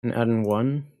 And add in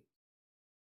 1.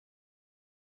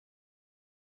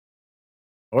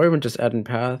 Or even just add in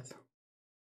Path.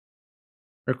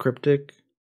 Or Cryptic.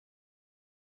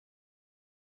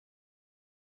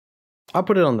 I'll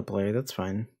put it on the play, that's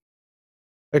fine.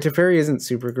 Like, Teferi isn't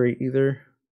super great either.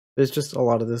 There's just a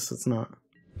lot of this that's not.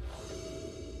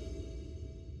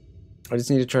 I just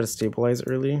need to try to stabilize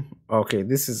early. Okay,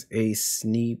 this is a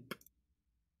sneap.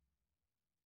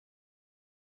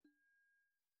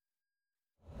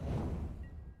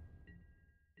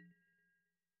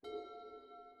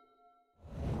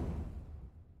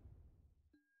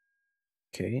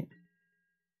 Okay.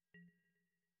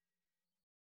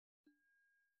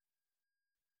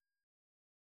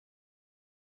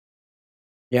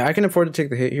 Yeah, I can afford to take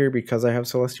the hit here because I have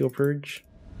Celestial Purge.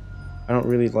 I don't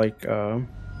really like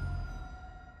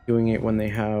doing it when they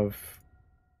have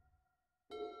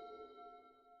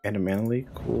and a mana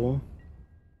leak. Cool.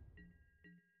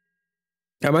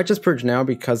 I might just purge now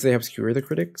because they have Skewer the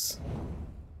Critics.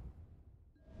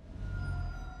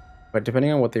 But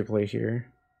depending on what they play here.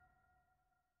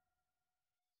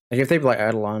 Like if they play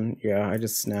Eidolon, yeah, I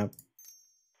just snap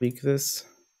leak this.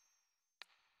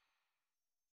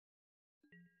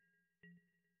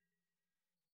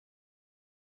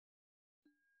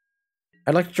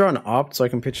 I'd like to draw an opt so I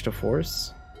can pitch to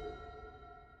force.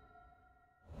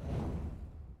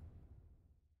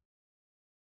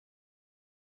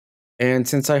 And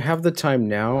since I have the time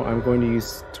now, I'm going to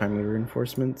use timely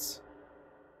reinforcements.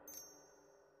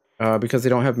 Because they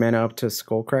don't have mana up to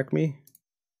Skullcrack me.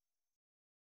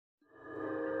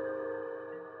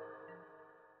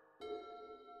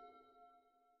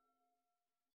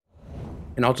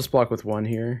 And I'll just block with 1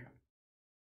 here.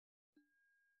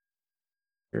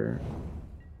 Sure.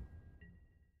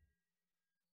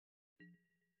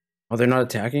 Oh, they're not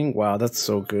attacking? Wow, that's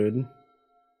so good.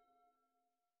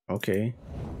 Okay.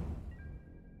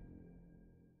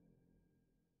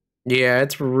 Yeah,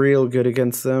 it's real good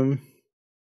against them.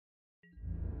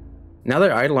 Now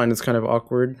their Eidolon is kind of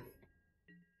awkward.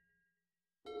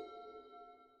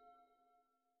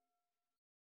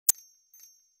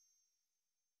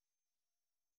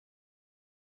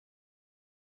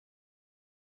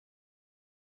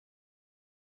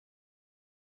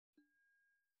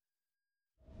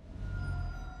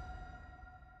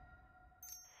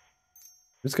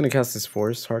 I'm just gonna cast this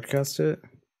force, hardcast it.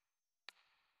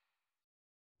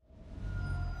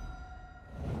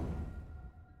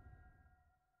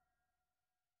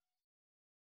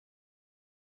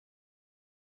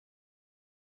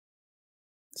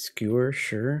 Skewer,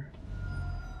 sure.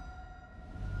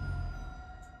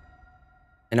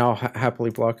 And I'll happily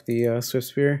block the Swift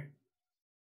Spear.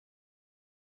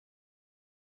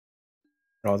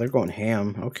 Oh, they're going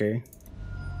ham. Okay.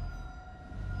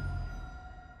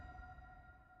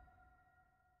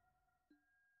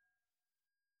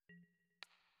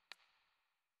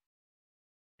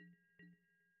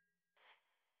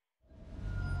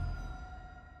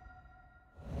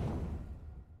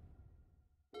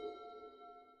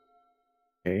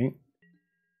 Okay.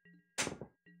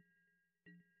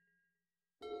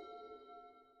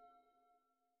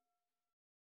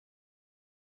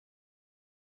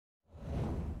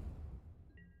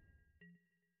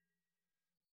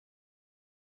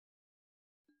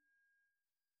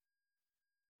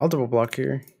 I'll double block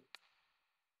here.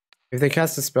 If they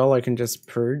cast a spell, I can just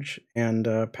purge and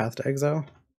path to exile.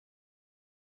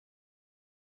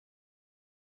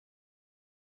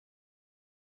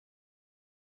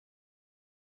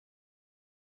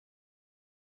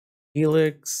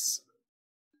 Helix.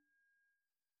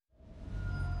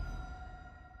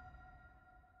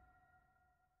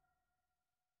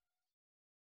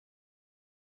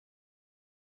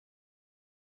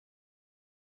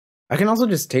 I can also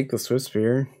just take the Swift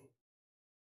Spear.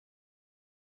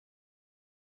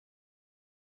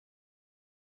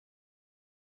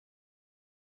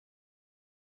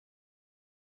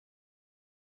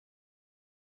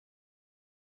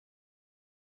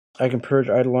 I can purge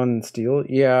Eidolon and steal.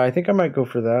 Yeah, I think I might go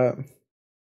for that.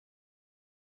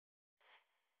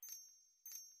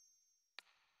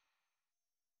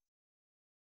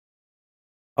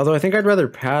 Although I think I'd rather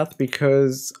path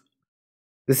because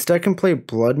this deck can play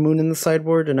Blood Moon in the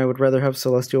sideboard, and I would rather have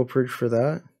Celestial Purge for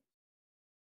that.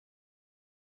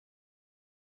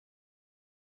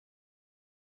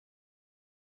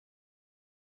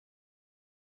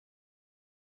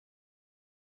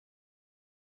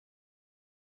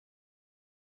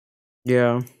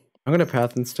 Yeah, I'm gonna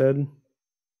path instead.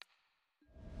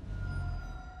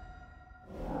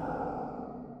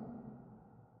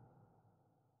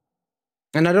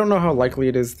 And I don't know how likely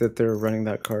it is that they're running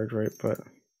that card, right? But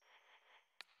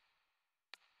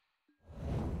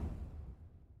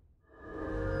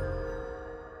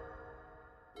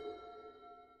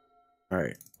all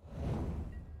right.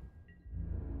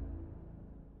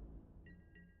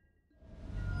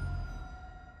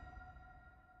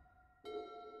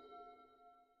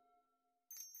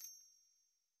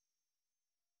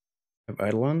 Have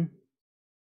Eidolon.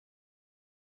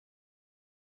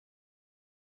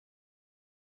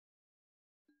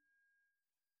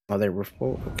 Oh, they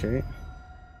Riftbolt. Okay.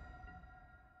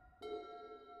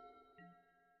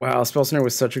 Wow, Spell Snare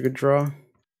was such a good draw.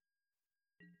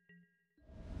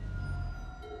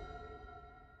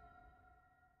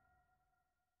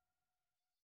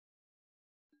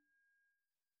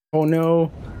 Oh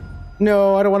no.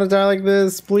 No, I don't want to die like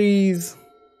this, please.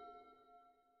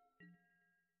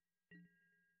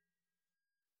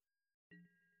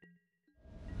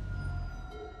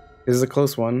 This is a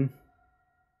close one.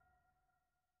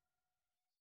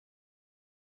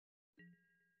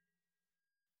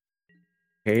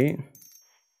 Okay.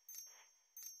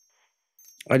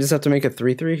 I just have to make a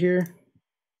 3/3 here.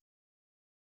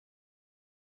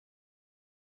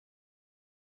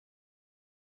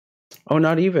 Oh,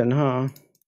 not even, huh?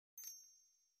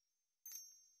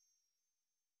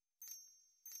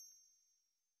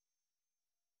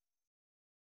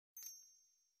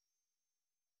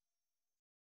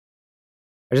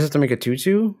 I just have to make a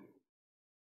 2/2.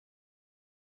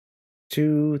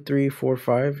 2, 3, 4,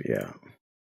 5. Yeah.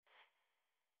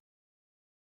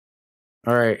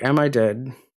 All right. Am I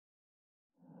dead?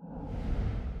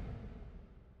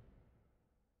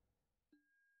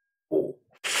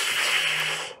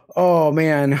 Oh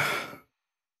man.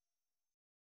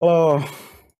 Oh,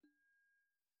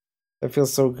 that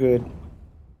feels so good.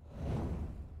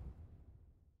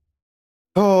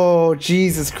 Oh,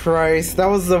 Jesus Christ. That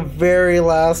was the very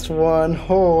last one.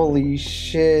 Holy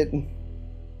shit.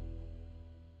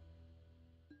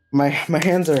 My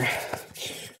hands are...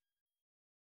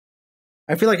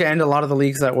 I feel like I end a lot of the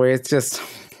leagues that way. It's just...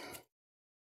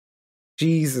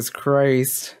 Jesus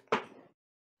Christ.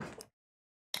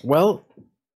 Well,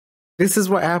 this is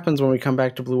what happens when we come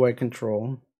back to blue-white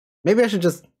control. Maybe I should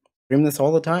just stream this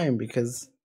all the time because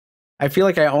I feel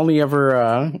like I only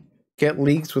ever get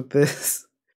leagues with this.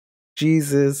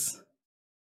 Jesus.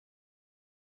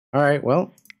 All right,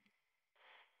 well.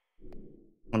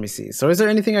 Let me see. So is there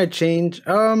anything I'd change?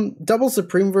 Double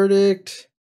Supreme Verdict.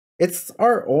 It's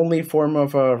our only form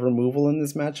of removal in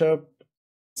this matchup.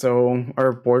 So,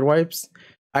 our board wipes.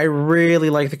 I really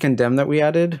like the Condemn that we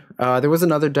added. There was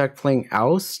another deck playing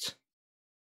Oust.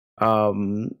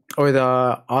 or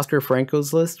the Oscar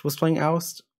Franco's list was playing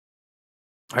Oust.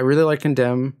 I really like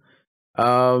Condemn.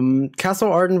 Castle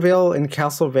Ardenvale and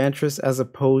Castle Vantress as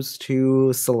opposed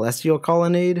to Celestial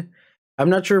Colonnade. I'm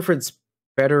not sure if it's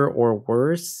better or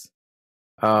worse.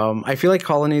 I feel like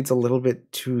Colonnade's a little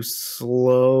bit too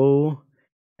slow,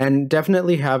 and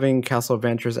definitely having Castle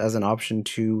Vantress as an option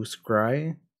to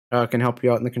scry can help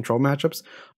you out in the control matchups.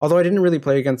 Although I didn't really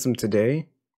play against them today.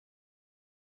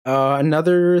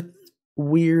 Another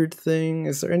weird thing.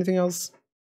 Is there anything else?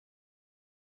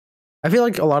 I feel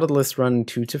like a lot of the lists run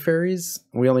 2 Teferi's.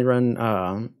 We only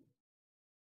run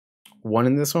 1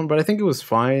 in this one, but I think it was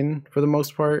fine for the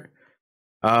most part.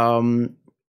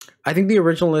 I think the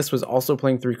original list was also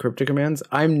playing 3 Cryptic Commands.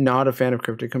 I'm not a fan of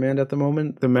Cryptic Command at the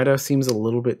moment. The meta seems a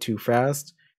little bit too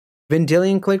fast.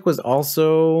 Vendilion Click was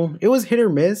also... It was hit or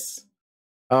miss.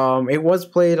 It was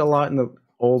played a lot in the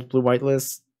old blue-white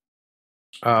list.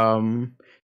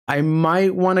 I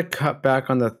might want to cut back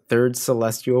on the 3rd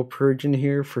Celestial Purge in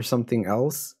here for something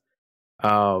else.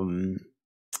 I'm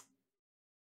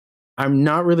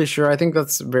not really sure. I think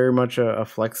that's very much a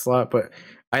flex slot, but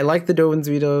I like the Dovin's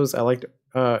Vetoes. I liked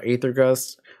Aether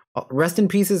Gust. Rest in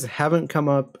Pieces haven't come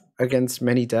up against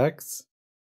many decks.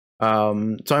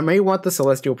 So I may want the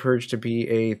Celestial Purge to be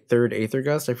a 3rd Aether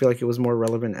Gust. I feel like it was more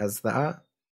relevant as that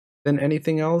than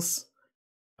anything else.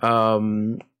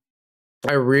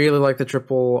 I really like the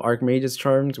triple Archmage's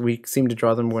Charms. We seem to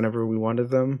draw them whenever we wanted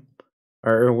them,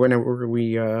 or whenever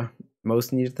we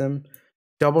most needed them.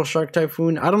 Double Shark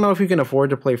Typhoon. I don't know if you can afford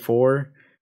to play 4.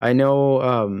 I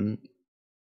know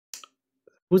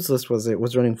whose list was it?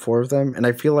 Was running 4 of them, and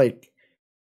I feel like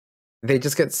they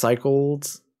just get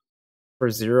cycled for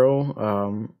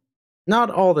 0. Not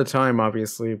all the time,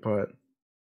 obviously, but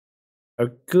a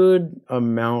good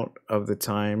amount of the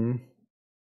time.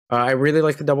 I really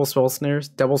like the double spell snares.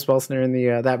 Double spell snare in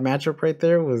the that matchup right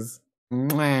there was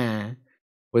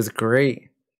great.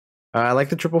 I like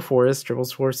the triple forest. Triple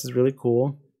forest is really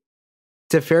cool.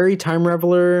 Teferi Time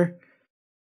Reveler.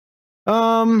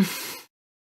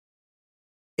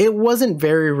 It wasn't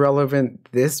very relevant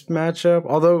this matchup,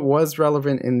 although it was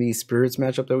relevant in the Spirits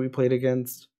matchup that we played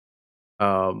against.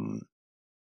 For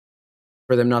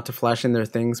them not to flash in their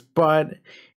things, but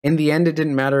in the end, it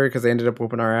didn't matter because they ended up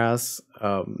whooping our ass.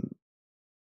 So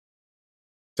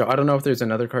I don't know if there's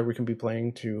another card we can be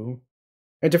playing too.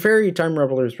 And Teferi Time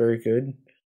Reveler is very good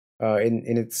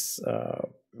in its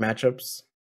matchups,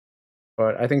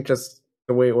 but I think just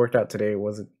the way it worked out today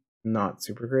was not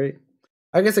super great.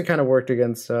 I guess it kind of worked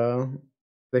against the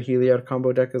Heliod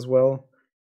combo deck as well.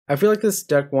 I feel like this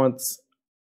deck wants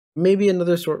maybe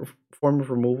another sort of form of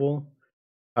removal.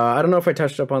 I don't know if I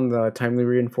touched up on the Timely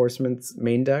Reinforcements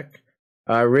main deck.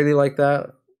 I really like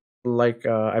that. Like,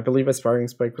 I believe Aspiring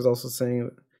Spike was also saying,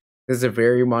 this is a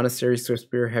very Monastery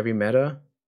Swiftspear heavy meta.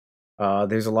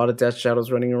 There's a lot of Death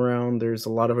Shadows running around. There's a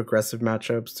lot of aggressive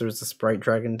matchups. There's the Sprite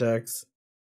Dragon decks.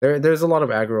 There's a lot of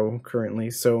aggro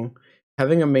currently. So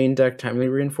having a main deck Timely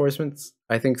Reinforcements,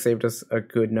 I think, saved us a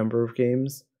good number of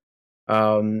games.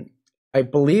 I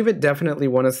believe it definitely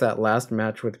won us that last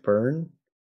match with Burn.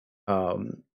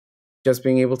 Just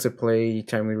being able to play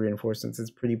Timely Reinforcements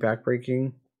is pretty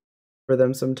backbreaking for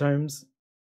them sometimes.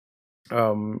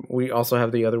 We also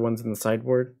have the other ones in the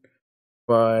sideboard,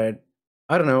 but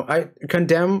I don't know.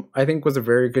 Condemn, I think, was a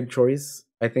very good choice.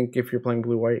 I think if you're playing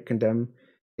blue-white, Condemn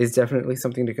is definitely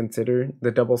something to consider.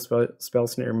 The double spell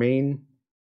snare main.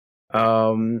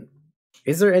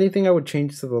 Is there anything I would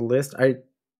change to the list? I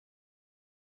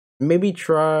maybe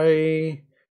try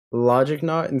Logic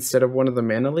Knot instead of one of the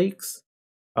mana leaks.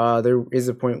 There is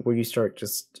a point where you start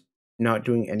just not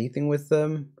doing anything with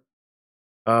them.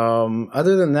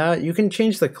 Other than that, you can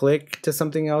change the click to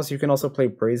something else. You can also play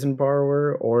Brazen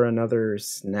Borrower or another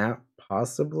Snap,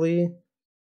 possibly.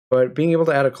 But being able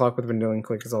to add a clock with Vendilion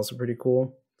Click is also pretty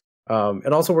cool.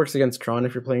 It also works against Tron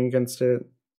if you're playing against it.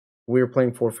 We were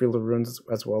playing 4 Field of Runes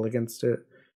as well against it,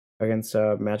 against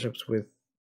matchups with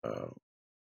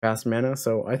fast mana.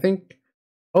 So I think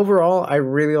overall, I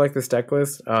really like this deck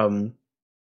list.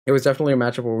 It was definitely a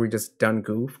matchup where we just done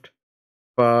goofed.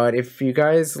 But if you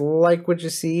guys like what you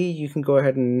see, you can go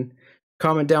ahead and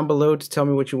comment down below to tell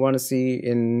me what you want to see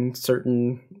in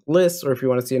certain lists, or if you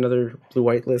want to see another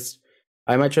blue-white list.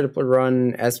 I might try to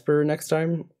run Esper next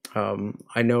time.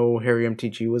 I know Harry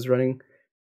MTG was running.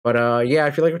 But yeah,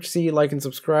 if you like what you see, like and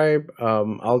subscribe.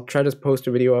 I'll try to post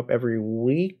a video up every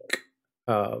week,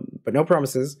 but no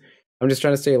promises. I'm just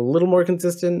trying to stay a little more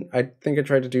consistent. I think I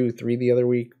tried to do 3 the other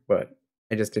week, but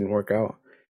it just didn't work out.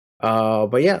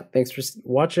 But yeah, thanks for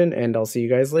watching, and I'll see you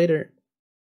guys later.